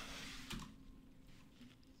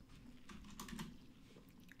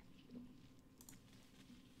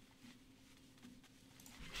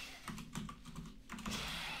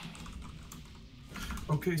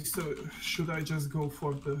 Okay, so should I just go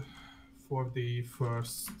for the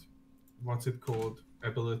first, what's it called,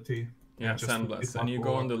 ability? Yeah, Sandblast, and you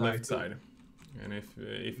go on the left side. And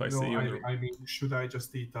if I see you... I mean, should I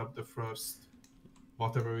just eat up the first,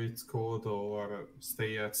 whatever it's called, or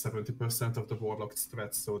stay at 70% of the Warlock's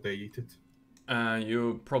threats so they eat it?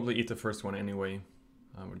 You probably eat the first one anyway,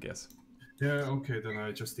 I would guess. Yeah, okay, then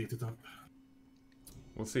I just eat it up.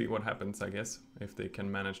 We'll see what happens, I guess, if they can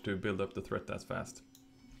manage to build up the threat that fast.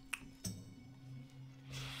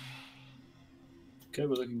 Okay,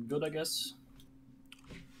 we're looking good, I guess.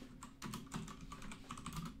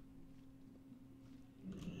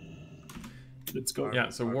 Let's go. Yeah,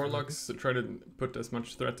 so Warlocks try to put as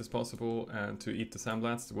much threat as possible to eat the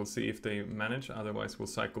Sandblast. We'll see if they manage, otherwise we'll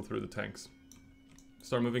cycle through the tanks.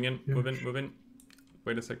 Start moving in, move in, move in.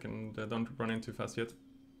 Wait a second, don't run in too fast yet.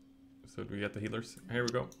 So do we get the healers? Here we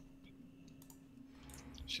go.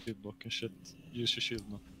 Shield block and shit. Use your shield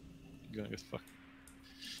now. You're gonna get fucked.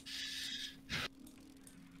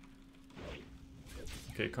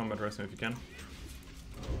 Okay, combat rest him if you can.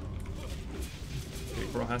 Okay,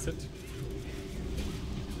 Crow has it.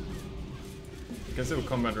 You can still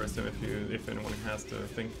combat rest him if anyone has the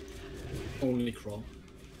thing. Only Crow.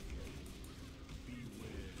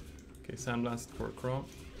 Okay, Sandblast for Crow.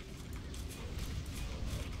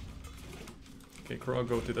 Okay, Crow,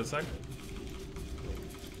 go to the side.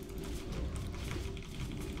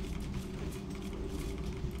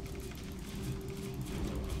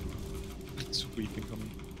 Sweeping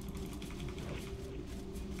coming.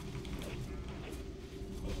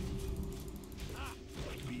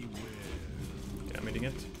 Okay, I'm hitting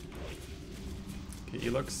it. Okay,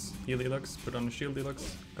 Elux, heal Elux, put on the shield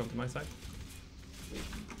Elux, come to my side.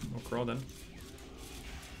 No Crow then.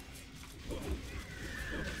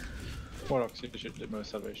 Warlocks, you should remove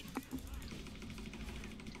salvation.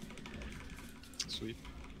 Sweep.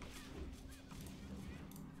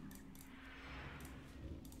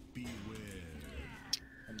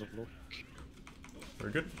 On the block.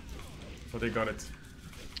 Very good. So they got it.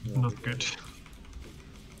 Yeah, Not good.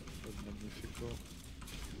 Magnifico.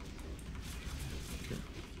 Okay.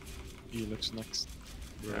 Elix next.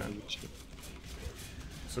 Yeah. Which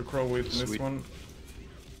So Crow with this Sweet. one.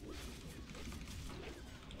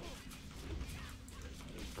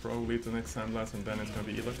 Crow lead the next Sandblast and then it's gonna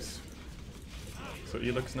be Elux. So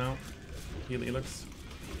Elux now. Heal Elux.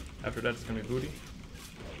 After that it's gonna be Booty.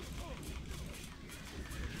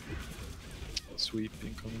 Sweep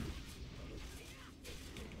incoming.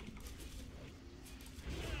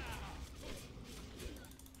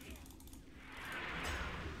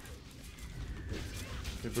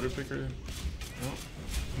 Okay, Booty Picker. No.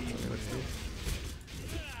 Okay, let's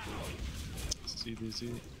see.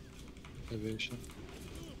 CDZ. Evasion.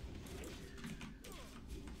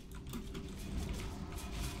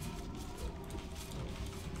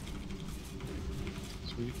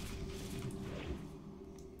 Sweep.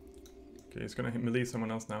 Okay, he's gonna melee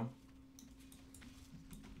someone else now.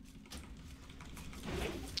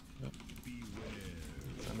 Yep.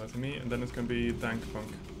 Send that to me, and then it's gonna be Dank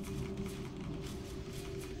Punk.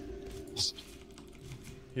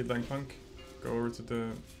 Heal Dank Punk. Go over to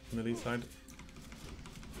the melee side.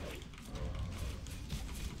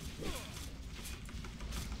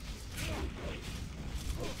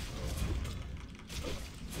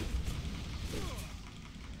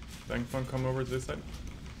 Dank Punk, come over to this side.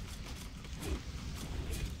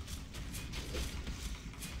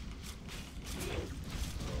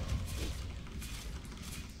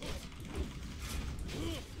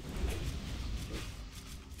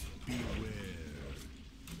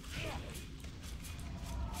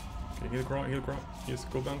 Okay, heal Crow, use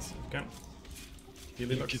cooldowns if you can. Heal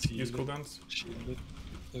Elux, use cooldowns. Shield it.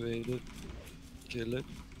 Evade it. Kill it.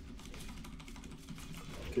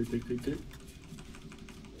 Kill.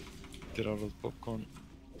 Get out of the popcorn.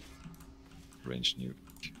 Range nuke.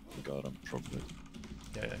 We got him, probably.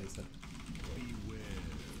 Yeah, he said.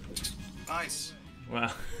 Nice.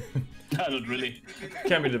 Wow. Not really.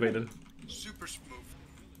 Can be debated. Super smooth.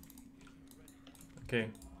 Okay.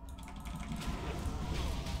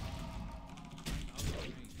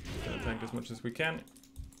 Gonna tank as much as we can.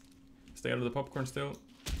 Stay out of the popcorn still.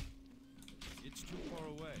 It's too far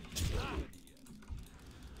away.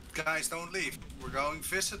 Guys, don't leave. We're going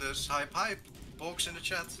visitors. Hype, hype. Box in the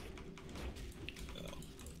chat.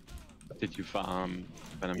 Did you farm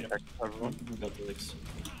Venom Yeah. Tech for everyone? We got the X.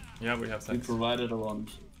 Yeah, we have We sex. provided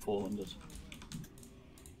around 400.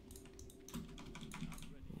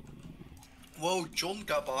 Whoa, John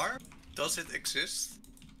Gabar? Does it exist?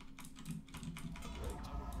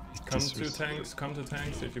 Come to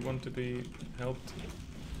tanks if you want to be helped.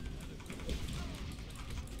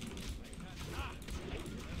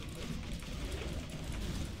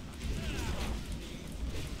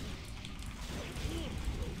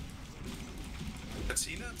 Let's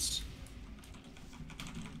see nuts.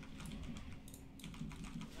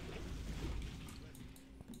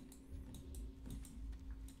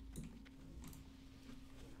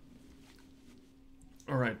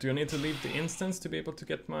 Alright, do I need to leave the instance to be able to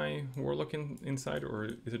get my Warlock inside, or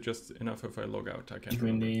is it just enough if I log out? I can't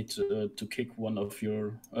We remember. need to kick one of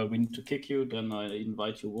your. We need to kick you, then I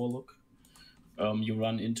invite your Warlock. You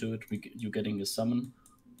run into it, you're getting a summon.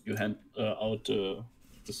 You hand out the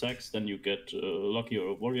sacks, then you get Lucky or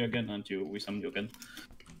a Warrior again, and we summon you again.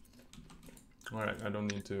 Alright, I don't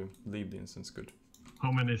need to leave the instance, good.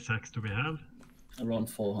 How many sacks do we have? Around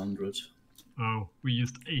 400. Oh, we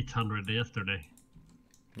used 800 yesterday.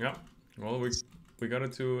 Yeah, well, we got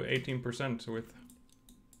it to 18%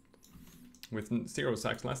 with 0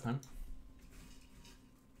 sacks last time.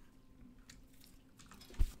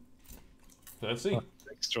 Let's see.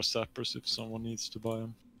 Extra sappers if someone needs to buy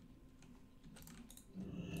them.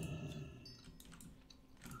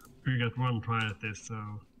 We got one try at this, so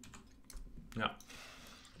yeah.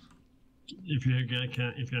 If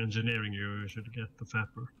you're engineering, you should get the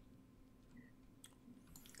sapper.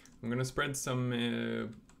 I'm gonna spread some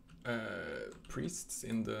priests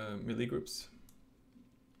in the melee groups.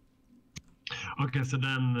 Okay, so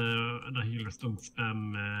then the healers don't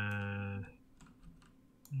spam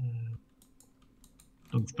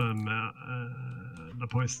the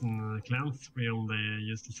poison cleanse. We only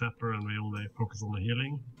use the zapper and we only focus on the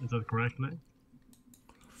healing. Is that correctly?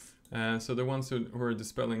 So the ones who are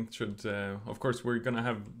dispelling should, of course, we're gonna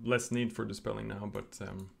have less need for dispelling now, but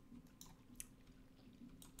I'm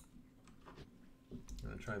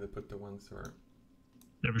gonna try to put the ones who are.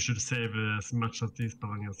 Yeah, we should save as much of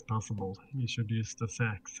dispelling as possible. We should use the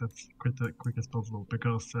sacks as quick as possible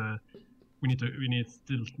because we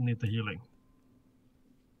still need the healing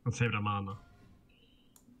and save the mana.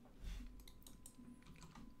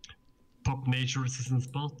 Pop nature resistant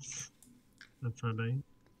spots. That's our name.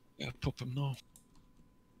 Yeah, pop them now.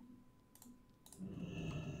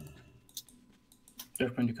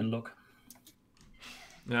 When you can lock.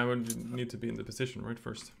 Yeah, well, you need to be in the position, right,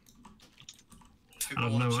 first. I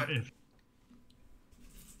don't know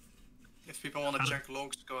if people want to check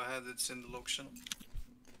logs, go ahead, it's in the log channel.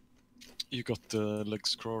 You got the leg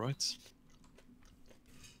scroll, right?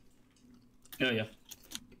 Yeah.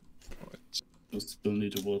 Alright. You still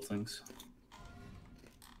need to ward things.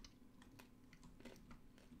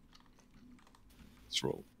 Let's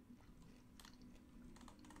roll.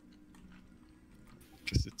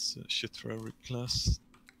 Guess it's shit for every class.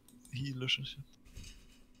 Healers and shit.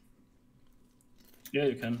 Yeah,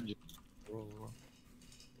 you can. Yeah. Roll.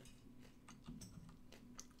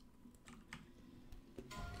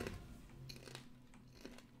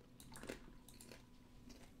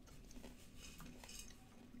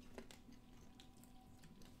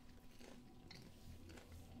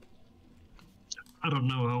 I don't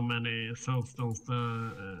know how many soulstones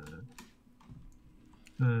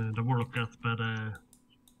the warlock got, but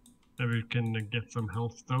maybe you can get some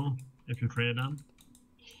health stone if you trade them.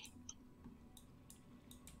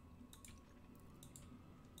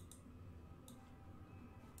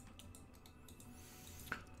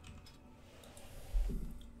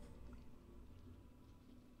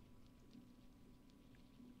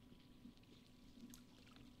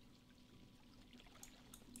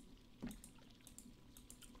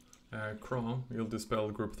 Craw, you'll dispel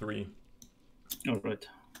group 3. Alright.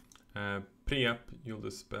 Priap, you'll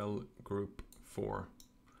dispel group 4.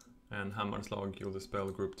 And Hammarslag, you'll dispel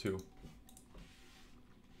group 2.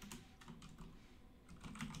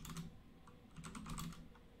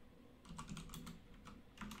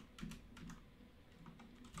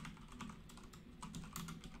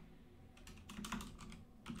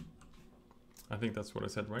 I think that's what I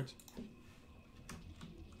said, right?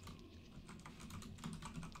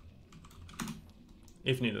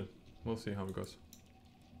 If needed. We'll see how it goes.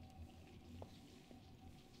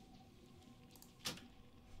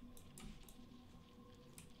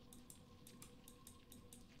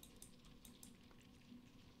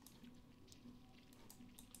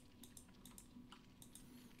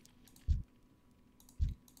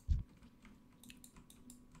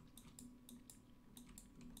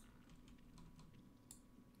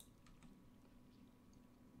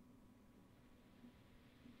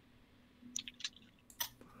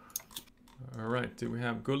 Alright, do we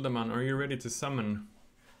have Guldaman? Are you ready to summon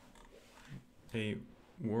a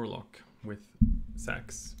warlock with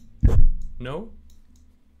sacks? No?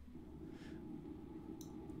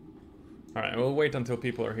 Alright, we'll wait until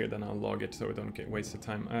people are here, then I'll log it so we don't get wasted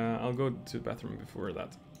time. I'll go to the bathroom before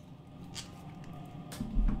that.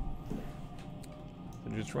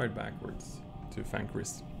 So just ride backwards to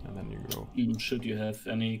Fankris, and then you go. Should you have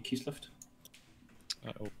any keys left?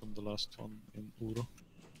 I opened the last one in Uro.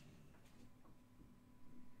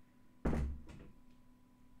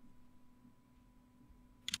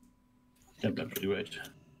 Yeah, that's pretty right.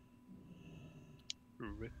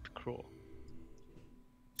 Rip Craw.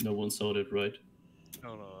 No one saw it, right?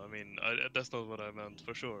 No, I mean, that's not what I meant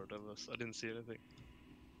for sure. I didn't see anything.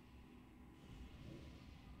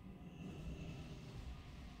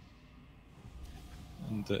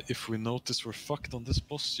 And if we notice we're fucked on this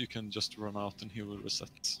boss, you can just run out and he will reset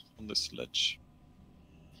on this ledge.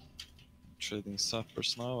 Trading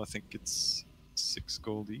sappers now, I think it's 6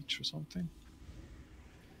 gold each or something.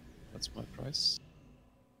 That's my price.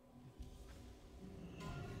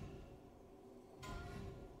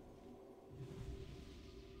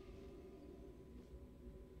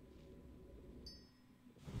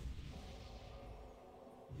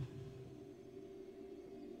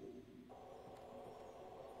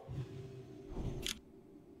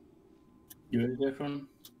 You ready, Decron?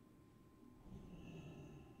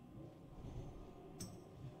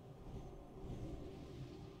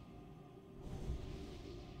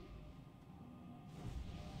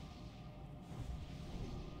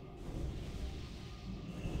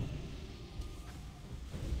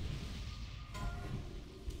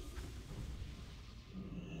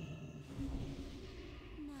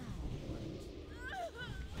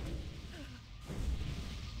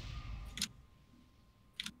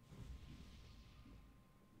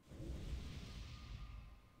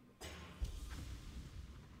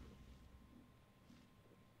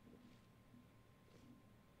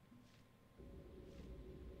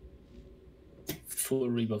 full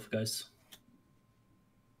rebuff, guys.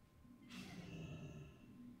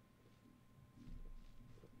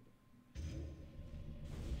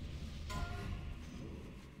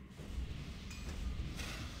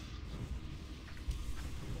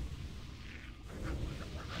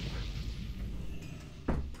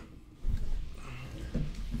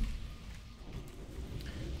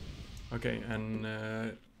 Okay, and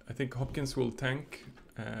I think Hopkins will tank,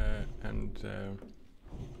 and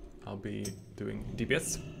I'll be doing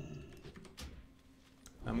DPS.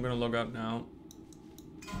 I'm gonna log out now.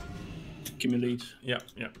 Give me lead. Yeah,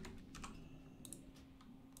 yeah.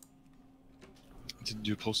 Did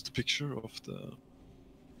you post the picture of the...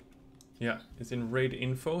 Yeah, it's in raid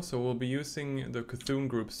info, so we'll be using the Cthulhu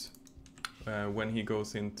groups when he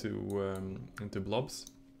goes into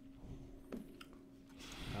blobs.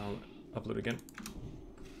 I'll upload again.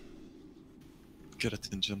 Get it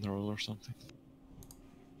in general or something.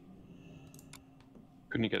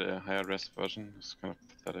 Couldn't you get a higher res version? It's kind of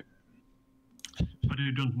pathetic. But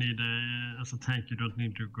you don't need, as a tank, you don't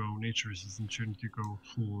need to go nature resistant, shouldn't you go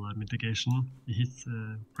full mitigation? It hits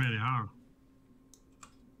pretty hard.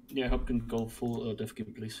 Yeah, Hopkins, go full def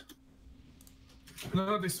keep, please.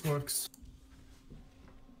 No, this works.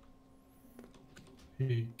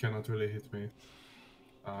 He cannot really hit me.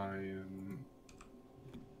 I am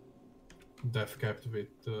def capped with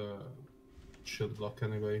shield block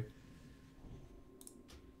anyway.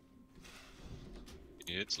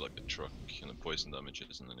 It's like a truck, and the poison damage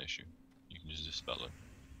isn't an issue. You can just dispel it.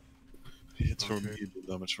 He hits for me,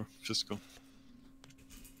 damage for physical.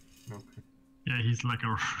 Okay. Yeah, he's like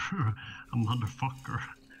a motherfucker.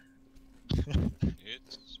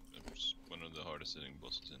 It's one of the hardest hitting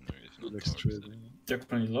bosses in there, if not Next the hardest hitting.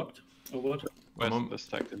 Definitely locked, or what? Where's the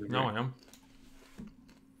stack delivery? No, I am.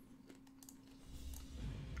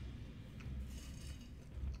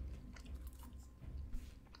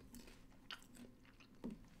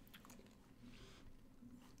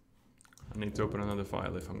 I need to open another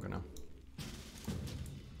file if I'm gonna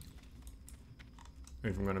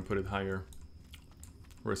put it higher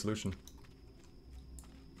resolution.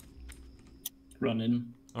 Run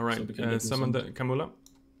in. All right, So summon the Kamula,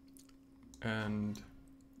 and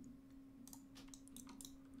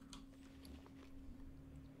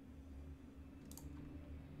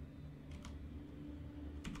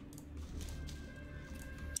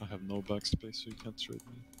I have no backspace, so you can't trade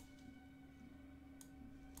me.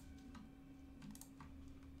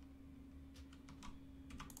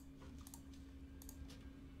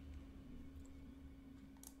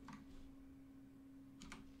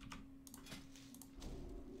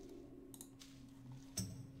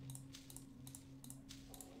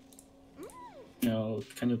 Now,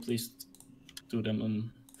 can you please do them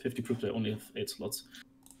on 50 groups? I only have 8 slots.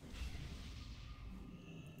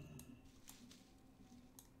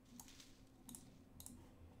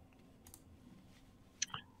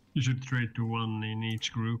 You should trade to one in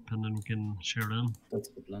each group and then we can share them. That's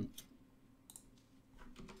the plan.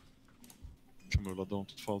 Kamula,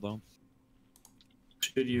 don't fall down.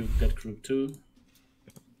 Should you get group 2?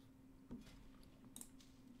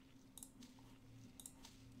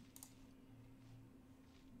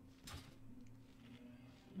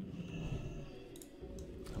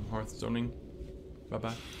 I'm Hearthstoning. Bye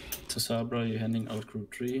bye. Tasabra, you're handing out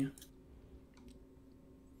group 3.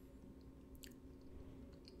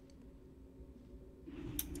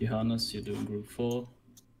 Johannes, you're doing group 4.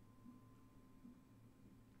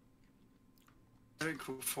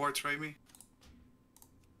 Group 4, trade me.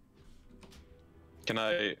 Can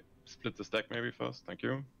I split the stack maybe first? Thank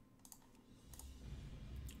you.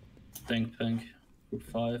 Thank, group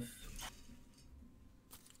 5.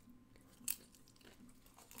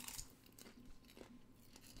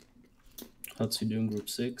 How's you doing group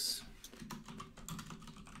 6?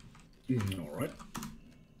 Alright.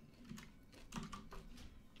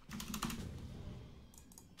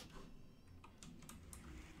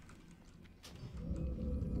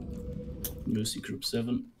 Lucy group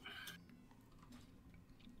 7.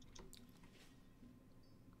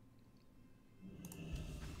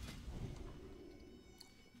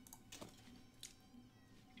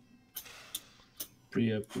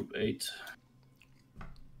 Priya group 8.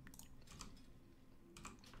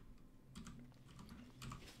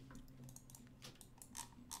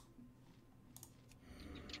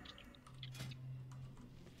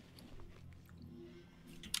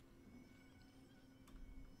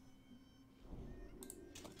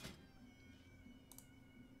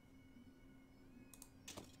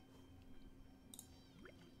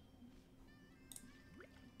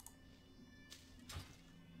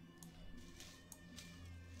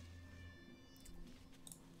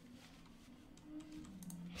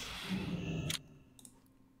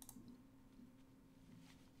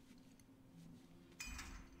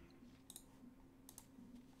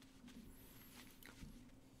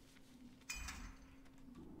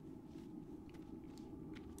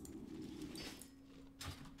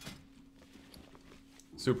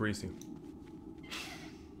 Super easy.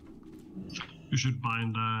 You should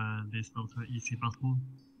bind this spell to the easy button.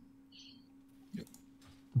 Yep.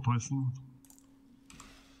 The poison.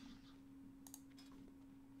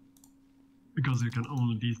 Because you can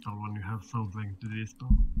only dispel when you have something to dispel.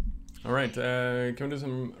 Alright, can we do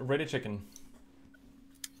some ready chicken?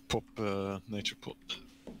 Pop nature pot.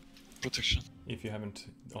 Protection. If you haven't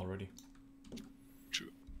already.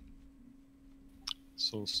 True.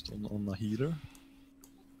 Soulstone on a healer.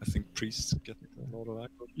 I think priests get a lot of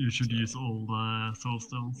aggro. You should use all the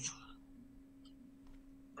soulstones.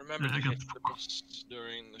 Remember Yeah, to hit the boss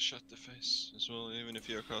during the shatter phase as well, even if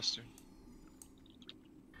you're a caster.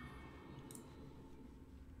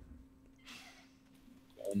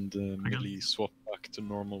 And melee swap back to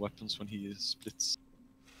normal weapons when he splits.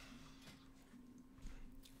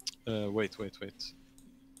 Wait.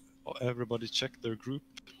 Everybody check their group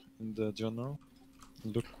in the general.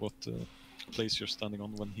 Look what place you're standing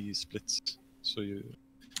on when he splits. So you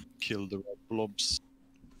kill the red blobs.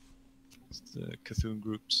 The Cthulhu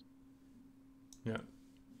groups. Yeah.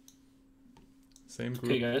 Same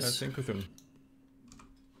group Okay, guys. as in Cthulhu.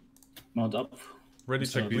 Mount up. Ready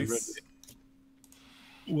check, please.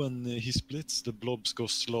 When he splits, the blobs go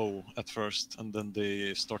slow at first, and then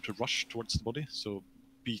they start to rush towards the body. So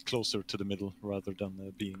be closer to the middle rather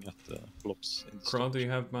than being at the blobs. In the Crawl, do you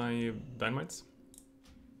have my dynamites?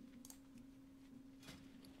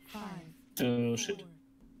 5, Shit.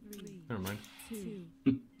 3, Never mind.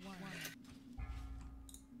 2,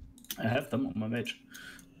 I have them on my mage.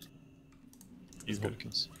 He's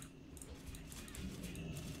Hopkins.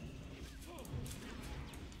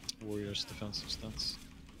 Warriors defensive stance.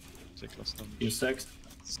 Take less damage. You sex.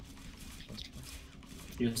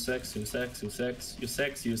 You sex.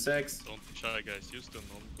 Don't be shy, guys. Use them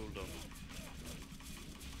on cooldown.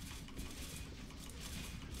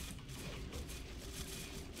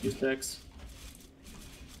 You sex.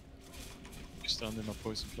 You stand in a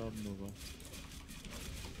poison cloud, move on.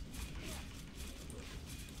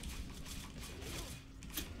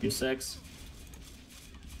 You sex.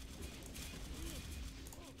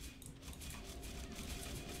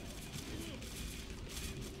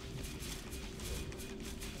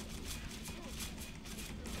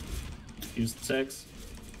 Use sex.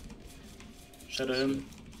 Shadow him.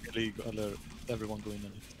 League, everyone go in on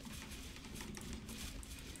it.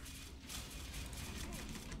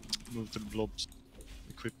 Move to the blobs.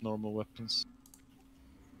 Equip normal weapons.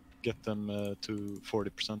 Get them to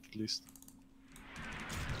 40% at least.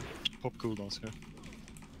 Pop cooldowns here.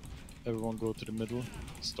 Everyone go to the middle.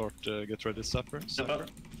 Start, get ready, Sapper.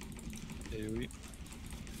 AoE.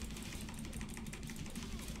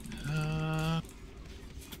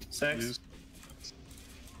 Sex.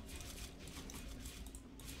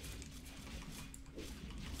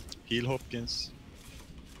 Heal Hopkins.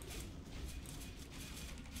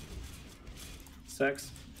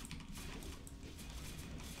 Sex.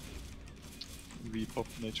 Repop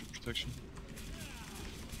nature protection.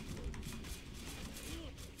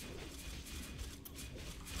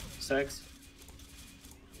 Sex.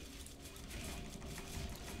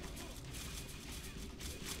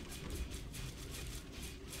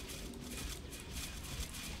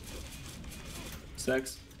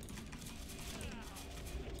 Sex.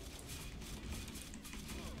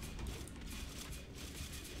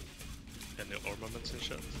 Any armaments in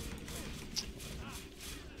chat?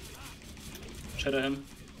 Shadow him.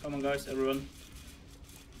 Come on, guys, everyone.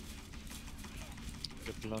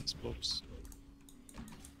 Get the lance blobs.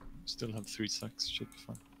 Still have 3 sacks, should be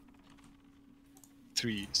fine.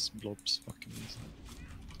 3 blobs, fucking easy.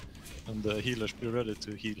 And the healers, be ready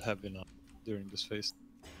to heal heavy now during this phase.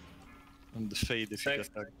 And the fade if you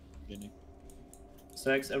get back at the beginning.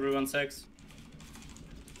 Sex, everyone sex.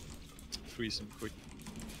 Freeze him quick.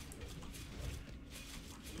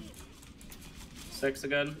 Sex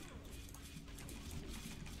again.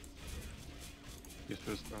 He's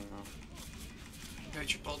first down now.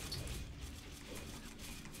 Nature pot.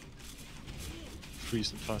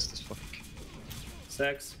 Freeze him fast as fuck.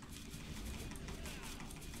 Sex.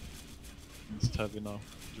 It's heavy now.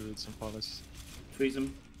 Druids and Palace. Freeze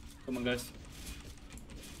him. Come on, guys.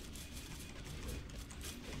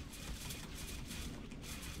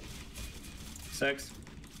 Sex.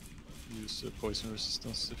 Use poison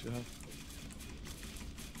resistance if you have.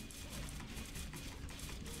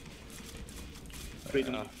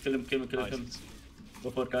 Freedom. Kill him, kill him, kill him.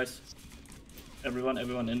 Go for it, guys. Everyone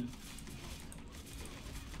in.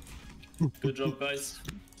 Good job, guys.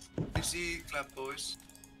 Easy clap, boys.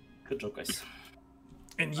 Good job, guys.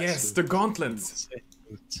 And yes, the gauntlets!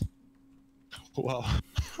 Wow.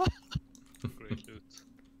 Great loot.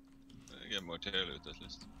 Get more tail out at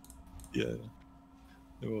least. Yeah.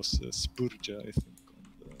 There was Spurja, I think, on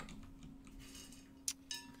the...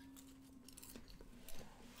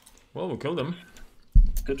 Well, we'll kill them.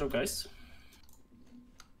 Good job, guys.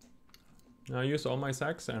 I used all my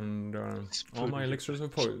sacks and all my elixirs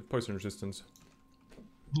of poison resistance.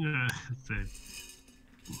 Yeah, same.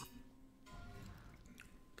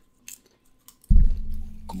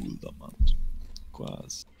 Guldamant.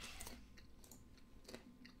 Quase.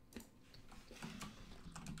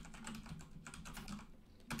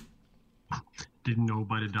 Did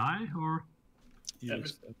nobody die, or?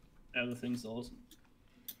 Everything's awesome.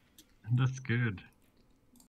 That's good.